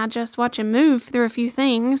in and I just watch him move through a few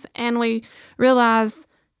things. And we realize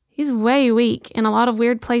he's way weak in a lot of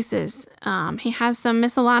weird places. He has some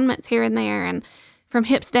misalignments here and there and from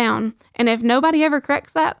hips down. And if nobody ever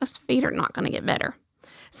corrects that, those feet are not going to get better.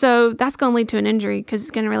 So that's going to lead to an injury because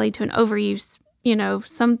it's going to lead to an overuse.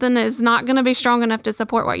 Something is not going to be strong enough to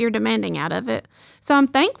support what you're demanding out of it. So I'm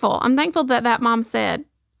thankful. I'm thankful that mom said,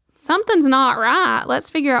 something's not right. Let's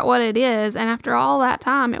figure out what it is. And after all that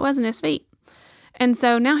time, it wasn't his feet. And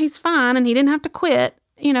so now he's fine and he didn't have to quit,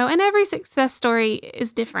 and every success story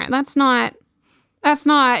is different. That's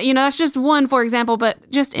just one, for example, but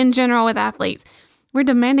just in general with athletes, we're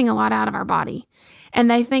demanding a lot out of our body. And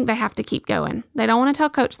they think they have to keep going. They don't want to tell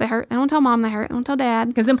coach they hurt. They don't want to tell mom they hurt. They don't want to tell dad.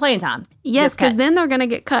 Because in playing time. Yes, because then they're going to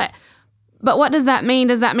get cut. But what does that mean?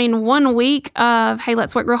 Does that mean 1 week of, hey,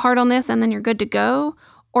 let's work real hard on this and then you're good to go?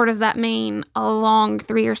 Or does that mean a long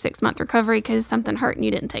 3 or 6 month recovery because something hurt and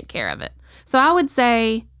you didn't take care of it? So I would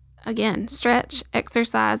say, again, stretch,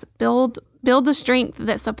 exercise, build the strength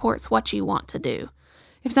that supports what you want to do.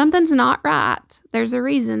 If something's not right, there's a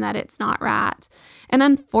reason that it's not right. And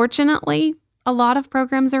unfortunately, a lot of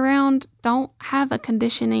programs around don't have a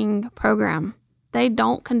conditioning program. They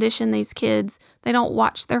don't condition these kids. They don't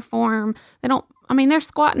watch their form. They're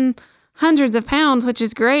squatting hundreds of pounds, which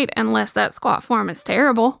is great unless that squat form is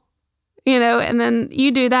terrible, and then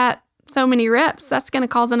you do that so many reps, that's going to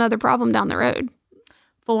cause another problem down the road.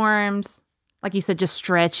 Forms, like you said, just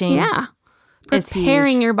stretching. Yeah.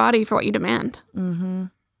 Preparing your body for what you demand. Mm-hmm.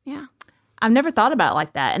 Yeah. I've never thought about it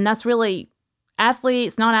like that. And that's really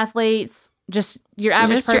athletes, non-athletes, just your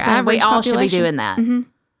average person. We all should be doing that. Mm-hmm.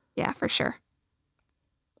 Yeah, for sure.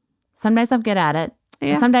 Some days I'm good at it.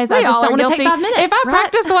 Yeah. Some days I just don't want to take 5 minutes. If I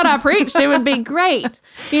practiced what I preached, it would be great.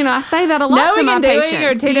 I say that a lot to my patients. Knowing and doing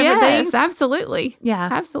are two different things. Absolutely. Yeah.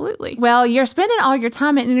 Absolutely. Well, you're spending all your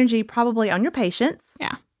time and energy probably on your patients.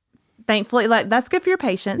 Yeah. Thankfully, that's good for your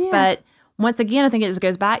patients. Yeah. But once again, I think it just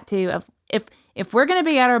goes back to if we're going to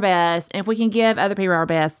be at our best and if we can give other people our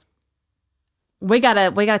best, we gotta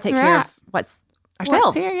take care of what's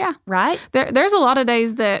ourselves. Here, yeah. Right? There's a lot of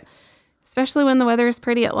days that, especially when the weather is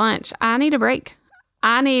pretty at lunch, I need a break.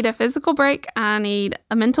 I need a physical break. I need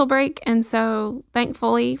a mental break. And so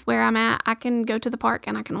thankfully where I'm at, I can go to the park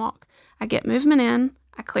and I can walk. I get movement in.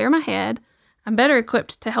 I clear my head. I'm better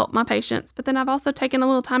equipped to help my patients. But then I've also taken a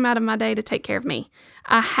little time out of my day to take care of me.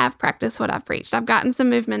 I have practiced what I've preached. I've gotten some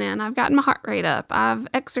movement in. I've gotten my heart rate up. I've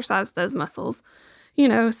exercised those muscles,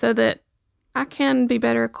 so that I can be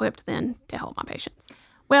better equipped then to help my patients.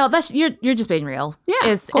 Well, you're just being real.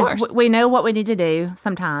 Yeah, of course. We know what we need to do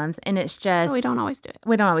sometimes, and it's just... But we don't always do it.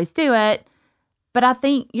 We don't always do it, but I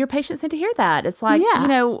think your patients need to hear that. It's like,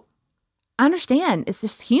 I understand. It's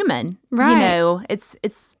just human. Right.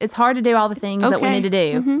 It's hard to do all the things that we need to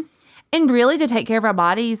do. Mm-hmm. And really to take care of our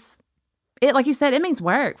bodies, like you said, it means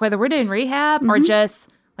work. Whether we're doing rehab or just,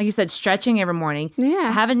 like you said, stretching every morning.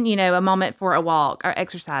 Yeah. Having, a moment for a walk or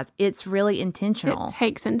exercise. It's really intentional. It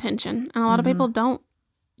takes intention. And a lot of people don't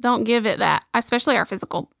give it that, especially our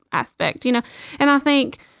physical aspect, And I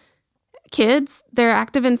think kids, they're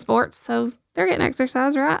active in sports, so they're getting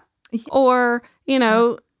exercise, right? Or,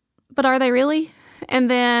 but are they really? And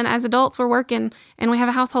then as adults, we're working and we have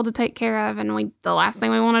a household to take care of. And the last thing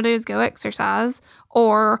we want to do is go exercise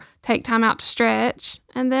or take time out to stretch.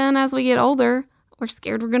 And then as we get older, we're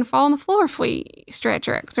scared we're going to fall on the floor if we stretch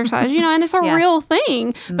or exercise, and it's a real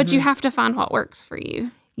thing, but you have to find what works for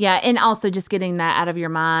you. Yeah, and also just getting that out of your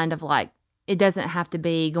mind of like, it doesn't have to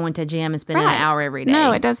be going to a gym and spending an hour every day.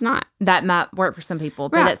 No, it does not. That might work for some people,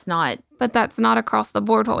 but it's not. But that's not across the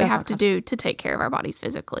board what we have to do to take care of our bodies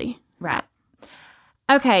physically. Right.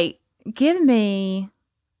 Okay, give me,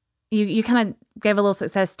 you kind of gave a little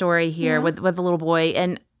success story here with the little boy.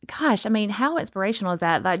 And gosh, how inspirational is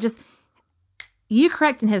that? Like just you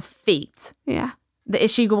correcting his feet. Yeah. The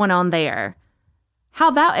issue going on there.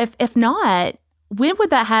 How that, if not, when would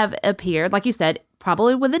that have appeared? Like you said,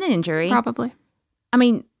 probably with an injury. Probably.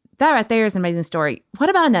 That right there is an amazing story. What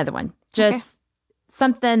about another one? Just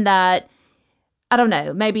something that, I don't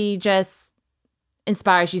know, maybe just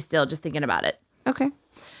inspires you still just thinking about it. Okay.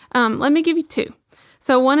 Let me give you 2.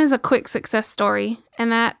 So one is a quick success story,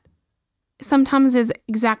 and that sometimes is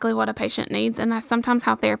exactly what a patient needs, and that's sometimes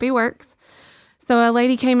how therapy works. So a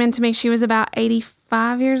lady came in to me. She was about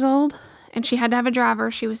 85 years old, and she had to have a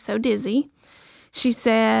driver. She was so dizzy. She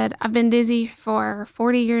said, I've been dizzy for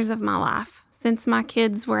 40 years of my life. Since my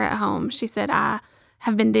kids were at home, she said, I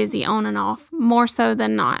have been dizzy on and off, more so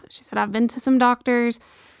than not. She said, I've been to some doctors.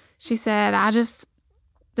 She said, I just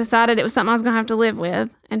decided it was something I was going to have to live with.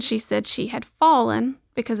 And she said she had fallen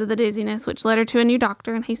because of the dizziness, which led her to a new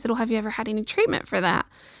doctor. And he said, well, have you ever had any treatment for that?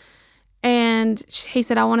 And he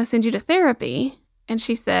said, I want to send you to therapy. And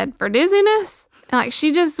she said, for dizziness? Like,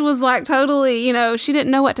 she just was like totally, she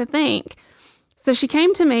didn't know what to think. So she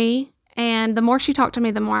came to me, and the more she talked to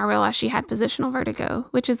me, the more I realized she had positional vertigo,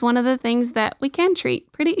 which is one of the things that we can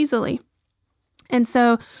treat pretty easily. And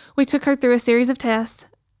so we took her through a series of tests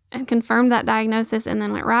and confirmed that diagnosis, and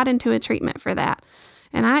then went right into a treatment for that.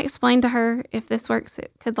 And I explained to her, if this works,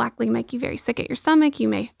 it could likely make you very sick at your stomach. You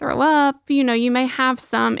may throw up. You may have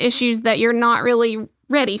some issues that you're not really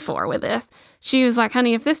ready for with this. She was like,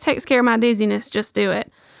 honey, if this takes care of my dizziness, just do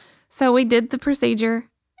it. So we did the procedure,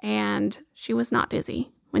 and she was not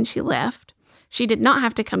dizzy when she left. She did not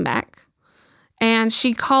have to come back. And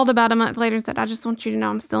she called about a month later and said, I just want you to know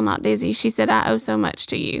I'm still not dizzy. She said, I owe so much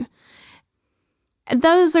to you.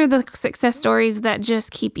 Those are the success stories that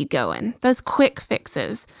just keep you going. Those quick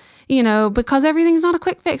fixes, because everything's not a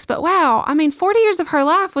quick fix. But wow, 40 years of her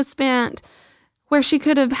life was spent where she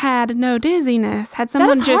could have had no dizziness, had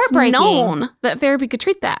someone just known that therapy could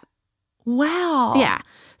treat that. Wow. Yeah.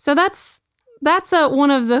 So that's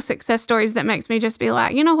one of the success stories that makes me just be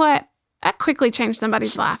like, you know what? That quickly changed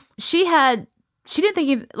somebody's life. She didn't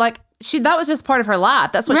think that was just part of her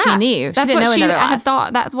life. That's what she knew. She didn't know another life. I had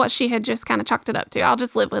thought that's what she had just kind of chalked it up to. I'll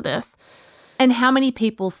just live with this. And how many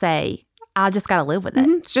people say, I just got to live with it?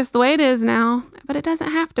 Mm-hmm. It's just the way it is now, but it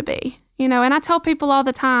doesn't have to be, and I tell people all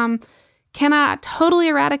the time, can I totally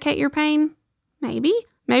eradicate your pain? Maybe,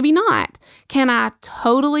 maybe not. Can I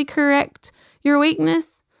totally correct your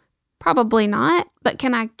weakness? Probably not. But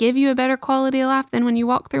can I give you a better quality of life than when you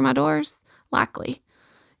walk through my doors? Likely.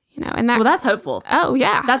 And that's hopeful. Oh,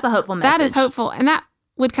 yeah. That's a hopeful message. That is hopeful. And that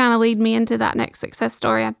would kind of lead me into that next success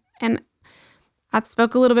story. And I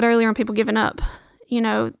spoke a little bit earlier on people giving up.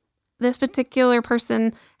 This particular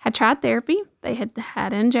person had tried therapy. They had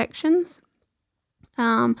had injections.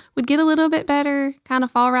 Would get a little bit better, kind of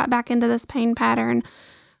fall right back into this pain pattern.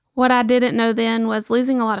 What I didn't know then was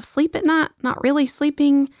losing a lot of sleep at night, not really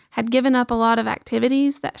sleeping, had given up a lot of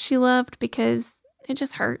activities that she loved because it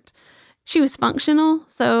just hurt. She was functional,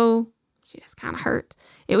 so she just kind of hurt.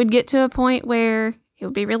 It would get to a point where it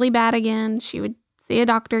would be really bad again. She would see a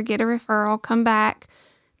doctor, get a referral, come back.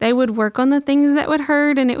 They would work on the things that would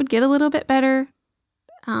hurt, and it would get a little bit better.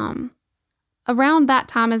 Around that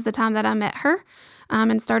time is the time that I met her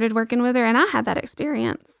and started working with her, and I had that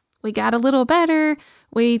experience. We got a little better.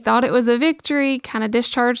 We thought it was a victory, kind of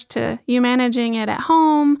discharged to you managing it at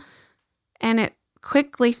home, and it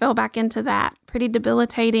quickly fell back into that. Pretty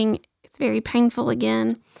debilitating. It's very painful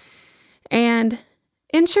again. And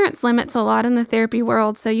insurance limits a lot in the therapy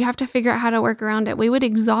world, so you have to figure out how to work around it. We would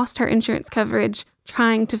exhaust her insurance coverage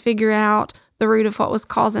trying to figure out the root of what was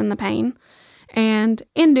causing the pain. And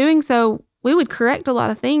in doing so, we would correct a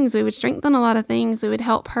lot of things. We would strengthen a lot of things. We would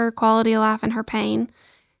help her quality of life and her pain.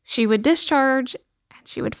 She would discharge, and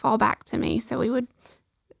she would fall back to me. So we would,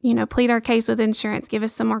 plead our case with insurance, give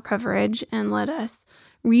us some more coverage, and let us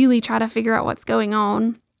really try to figure out what's going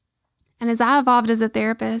on. And as I evolved as a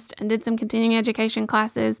therapist and did some continuing education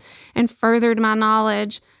classes and furthered my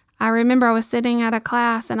knowledge, I remember I was sitting at a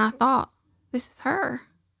class and I thought, this is her.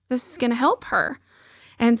 This is going to help her.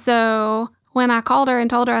 And so when I called her and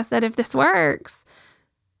told her, I said, if this works,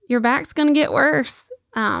 your back's going to get worse.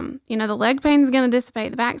 The leg pain is going to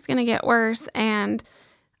dissipate. The back's going to get worse. And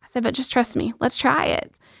I said, but just trust me. Let's try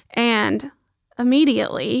it. And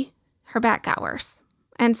immediately her back got worse.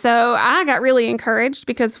 And so I got really encouraged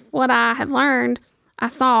because what I had learned, I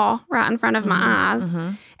saw right in front of my eyes.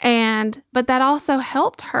 Mm-hmm. But that also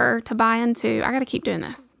helped her to buy into, I got to keep doing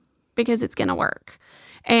this because it's going to work.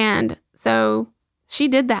 And so she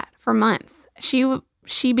did that for months.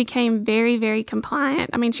 She became very, very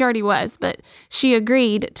compliant. She already was, but she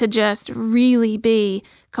agreed to just really be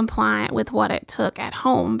compliant with what it took at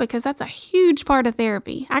home because that's a huge part of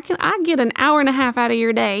therapy. I get an hour and a half out of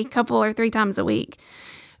your day, a couple or 3 times a week.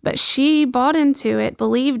 But she bought into it,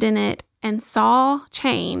 believed in it, and saw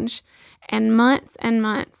change. And months,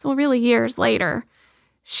 well, really years later,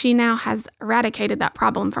 she now has eradicated that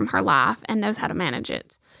problem from her life and knows how to manage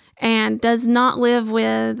it and does not live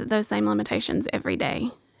with those same limitations every day.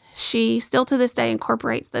 She still to this day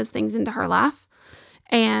incorporates those things into her life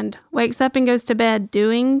and wakes up and goes to bed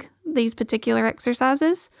doing these particular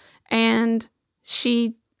exercises. And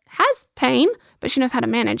she has pain, but she knows how to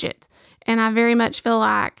manage it. And I very much feel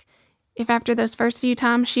like if after those first few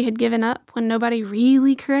times she had given up when nobody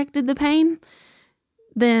really corrected the pain,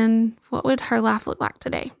 then what would her life look like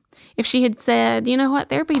today? If she had said, you know what,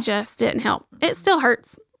 therapy just didn't help. It still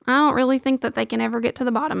hurts. I don't really think that they can ever get to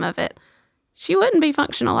the bottom of it. She wouldn't be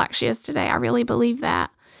functional like she is today. I really believe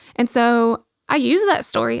that. And so I use that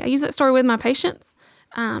story. I use that story with my patients.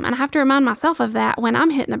 And I have to remind myself of that when I'm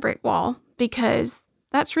hitting a brick wall, because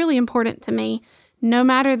that's really important to me. No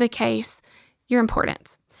matter the case, you're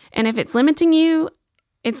important. And if it's limiting you,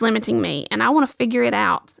 it's limiting me. And I want to figure it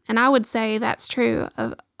out. And I would say that's true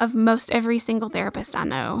of most every single therapist I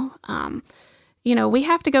know. We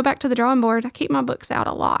have to go back to the drawing board. I keep my books out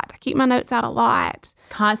a lot. I keep my notes out a lot.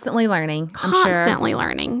 Constantly learning, I'm sure. Constantly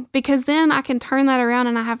learning. Because then I can turn that around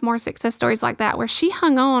and I have more success stories like that where she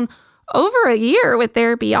hung on over a year with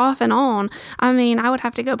therapy off and on. I mean, I would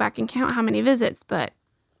have to go back and count how many visits, but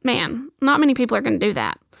man, not many people are going to do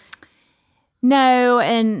that. No,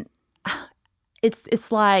 and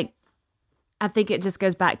it's like, I think it just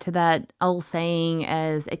goes back to that old saying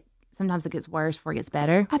sometimes it gets worse before it gets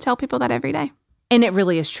better. I tell people that every day. And it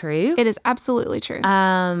really is true. It is absolutely true.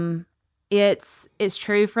 It's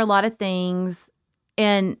true for a lot of things,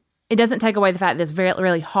 and it doesn't take away the fact that it's very,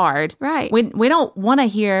 really hard. Right. We don't want to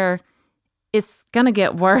hear it's going to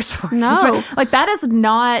get worse for you. No. Like, that is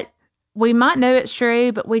not, we might know it's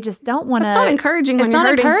true, but we just don't want to. It's not encouraging when you're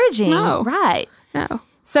hurting. It's not encouraging. No. Right. No.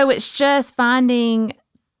 So it's just finding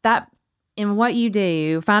that in what you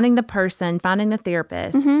do, finding the person, finding the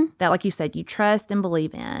therapist that, like you said, you trust and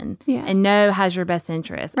believe in and know has your best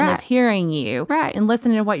interest and is hearing you and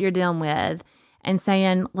listening to what you're dealing with and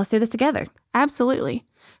saying, let's do this together. Absolutely.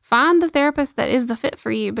 Find the therapist that is the fit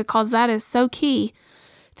for you, because that is so key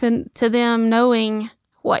to them knowing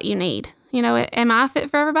what you need. Am I a fit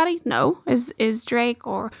for everybody? No. Is Drake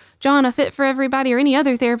or John a fit for everybody, or any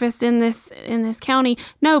other therapist in this county?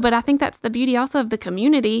 No, but I think that's the beauty also of the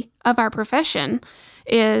community of our profession,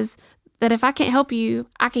 is that if I can't help you,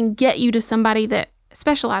 I can get you to somebody that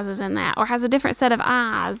specializes in that or has a different set of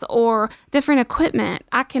eyes or different equipment.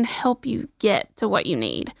 I can help you get to what you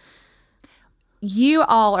need. You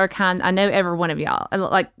all are I know every one of y'all,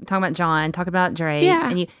 like talking about John, talking about Drake,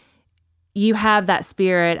 and you have that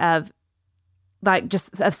spirit of, like,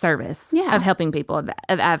 just of service, of helping people, of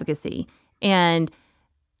advocacy. And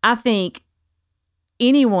I think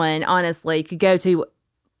anyone, honestly, could go to,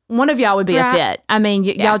 one of y'all would be a fit. I mean,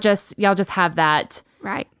 y'all just have that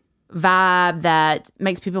vibe that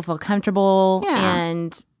makes people feel comfortable. Yeah.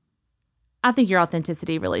 And I think your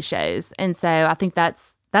authenticity really shows. And so I think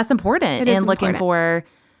that's important in looking for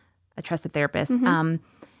a trusted therapist.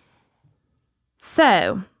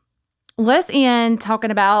 So let's end talking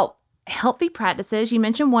about healthy practices. You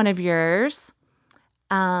mentioned one of yours.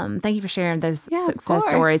 Thank you for sharing those success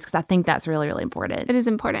stories, because I think that's really, really important. It is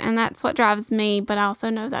important, and that's what drives me, but I also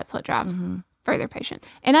know that's what drives further patients.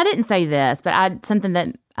 And I didn't say this, but something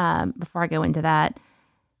that, before I go into that,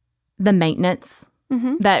 the maintenance,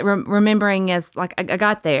 that remembering is like, I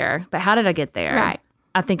got there, but how did I get there? Right.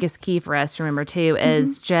 I think is key for us to remember too,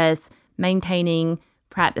 is just maintaining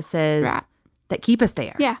practices that keep us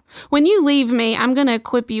there. Yeah. When you leave me, I'm going to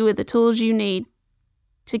equip you with the tools you need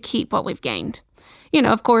to keep what we've gained.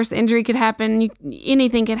 Of course, injury could happen,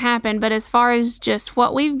 anything could happen, but as far as just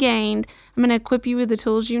what we've gained, I'm going to equip you with the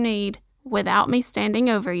tools you need without me standing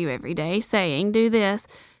over you every day saying, do this,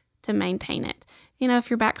 to maintain it. If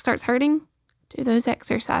your back starts hurting, do those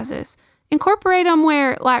exercises. Incorporate them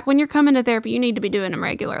where, like, when you're coming to therapy, you need to be doing them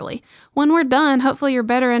regularly. When we're done, hopefully you're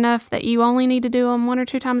better enough that you only need to do them 1 or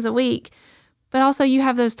 2 times a week. But also you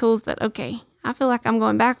have those tools that, okay, I feel like I'm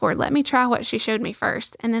going backward. Let me try what she showed me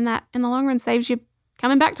first. And then that, in the long run, saves you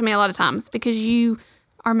coming back to me a lot of times, because you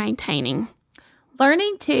are maintaining.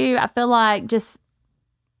 Learning to, I feel like, just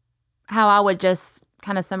how I would just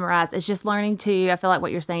kind of summarize, is just learning to, I feel like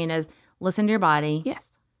what you're saying is, listen to your body. Yes.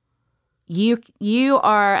 You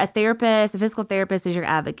are a therapist, a physical therapist is your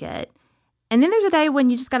advocate. And then there's a day when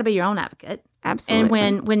you just got to be your own advocate. Absolutely.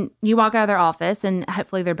 And when you walk out of their office, and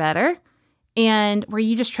hopefully they're better, and where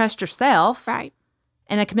you just trust yourself. Right.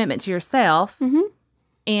 And a commitment to yourself.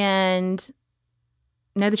 And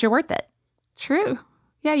know that you're worth it. True.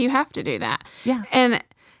 Yeah, you have to do that. Yeah. And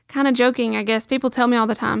kind of joking, I guess, people tell me all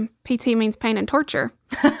the time, PT means pain and torture.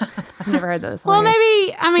 I've never heard those. Well,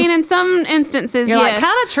 maybe, in some instances, you're yes. like,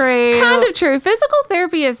 kind of true. Kind of true. Physical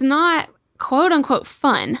therapy is not, quote unquote,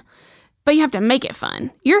 fun, but you have to make it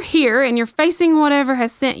fun. You're here and you're facing whatever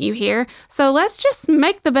has sent you here. So let's just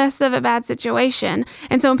make the best of a bad situation.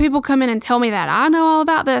 And so when people come in and tell me that, I know all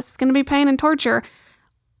about this, it's going to be pain and torture,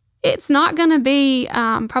 It's not going to be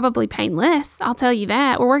probably painless. I'll tell you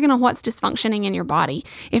that. We're working on what's dysfunctioning in your body.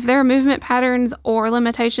 If there are movement patterns or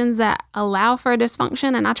limitations that allow for a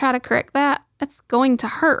dysfunction and I try to correct that, it's going to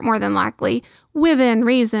hurt more than likely within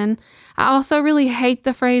reason. I also really hate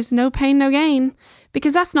the phrase no pain, no gain,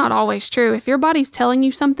 because that's not always true. If your body's telling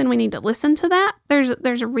you something, we need to listen to that.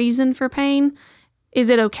 There's a reason for pain. Is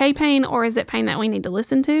it okay pain, or is it pain that we need to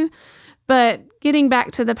listen to? But getting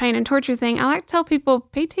back to the pain and torture thing, I like to tell people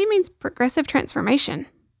PT means progressive transformation.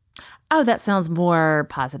 Oh, that sounds more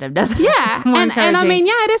positive, doesn't it? Yeah. and I mean,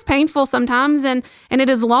 yeah, it is painful sometimes and it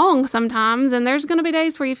is long sometimes. And there's going to be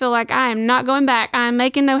days where you feel like I am not going back. I'm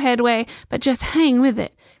making no headway, but just hang with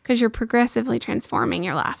it because you're progressively transforming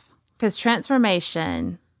your life. Because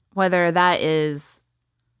transformation, whether that is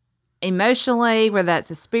emotionally, whether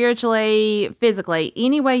that's spiritually, physically,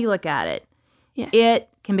 any way you look at it, yes, it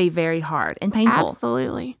can be very hard and painful.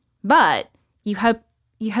 Absolutely. But you hope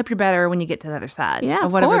you're better when you get to the other side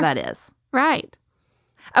of whatever that is. Right.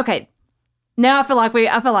 Okay. Now I feel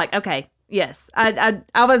like okay, yes. I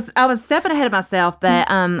was stepping ahead of myself,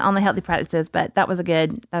 but on the healthy practices, but that was a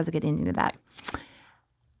good ending to that.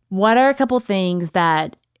 What are a couple things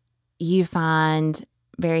that you find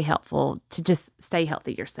very helpful to just stay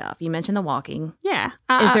healthy yourself? You mentioned the walking. Yeah.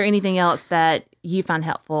 Is there anything else that you find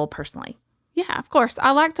helpful personally? Yeah, of course.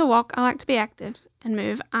 I like to walk. I like to be active and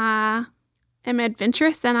move. I am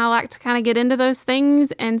adventurous and I like to kind of get into those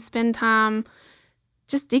things and spend time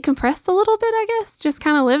just decompressed a little bit, I guess. Just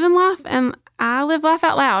kind of living life. And I live life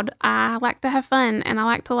out loud. I like to have fun and I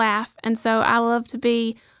like to laugh. And so I love to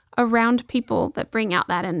be around people that bring out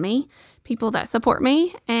that in me, people that support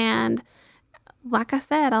me. And like I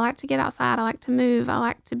said, I like to get outside. I like to move. I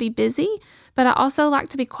like to be busy, but I also like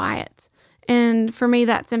to be quiet. And for me,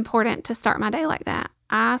 that's important to start my day like that.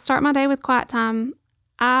 I start my day with quiet time.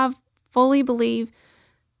 I fully believe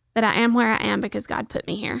that I am where I am because God put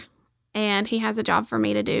me here. And He has a job for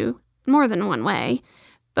me to do more than one way.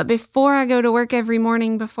 But before I go to work every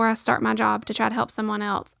morning, before I start my job to try to help someone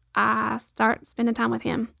else, I start spending time with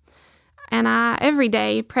Him. And I, every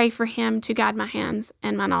day, pray for Him to guide my hands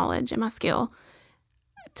and my knowledge and my skill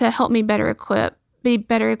to help me be better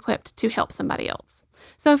equipped to help somebody else.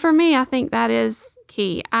 So for me, I think that is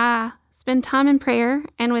key. I spend time in prayer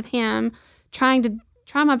and with Him, try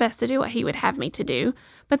my best to do what He would have me to do,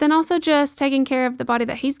 but then also just taking care of the body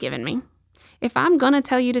that He's given me. If I'm going to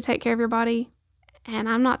tell you to take care of your body and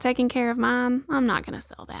I'm not taking care of mine, I'm not going to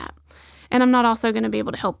sell that. And I'm not also going to be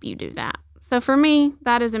able to help you do that. So for me,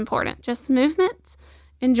 that is important. Just movement,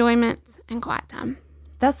 enjoyment, and quiet time.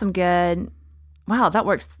 That's some good, wow, that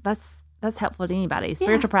works. That's helpful to anybody.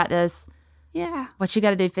 Spiritual practice. Yeah. What you got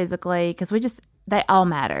to do physically, because they all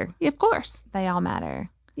matter. Of course. They all matter.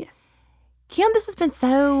 Yes. Kim, this has been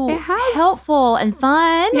so helpful and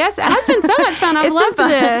fun. Yes, it has been so much fun. I've loved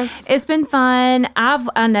this. It's been fun.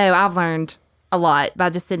 I know I've learned a lot by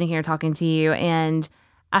just sitting here talking to you, and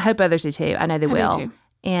I hope others do too. I know they will. Do too.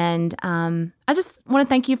 And I just want to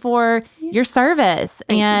thank you for your service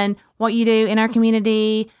and what you do in our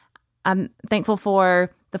community. I'm thankful for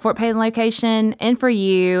the Fort Payne location and for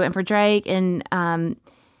you and for Drake and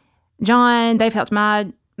John. They've helped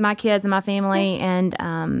my kids and my family,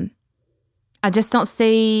 and I just don't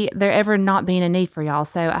see there ever not being a need for y'all.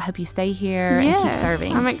 So I hope you stay here and keep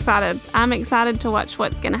serving. I'm excited. I'm excited to watch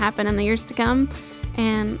what's going to happen in the years to come,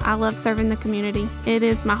 and I love serving the community. It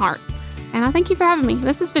is my heart. And I thank you for having me.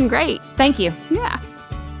 This has been great. Thank you. Yeah.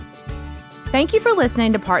 Thank you for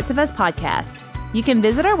listening to Parts of Us Podcast. You can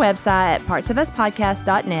visit our website at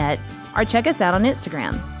partsofuspodcast.net or check us out on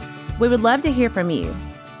Instagram. We would love to hear from you,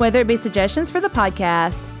 whether it be suggestions for the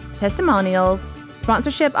podcast, testimonials,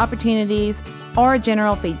 sponsorship opportunities, or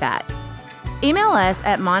general feedback. Email us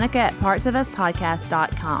at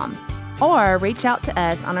monica@partsofuspodcast.com or reach out to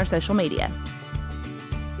us on our social media.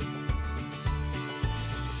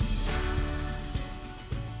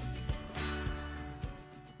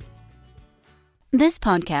 This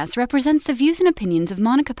podcast represents the views and opinions of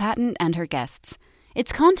Monica Patton and her guests.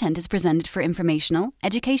 Its content is presented for informational,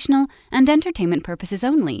 educational, and entertainment purposes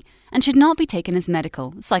only and should not be taken as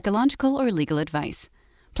medical, psychological, or legal advice.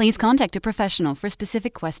 Please contact a professional for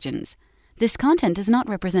specific questions. This content does not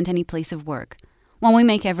represent any place of work. While we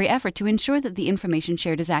make every effort to ensure that the information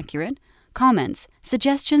shared is accurate, comments,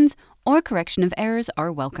 suggestions, or correction of errors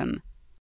are welcome.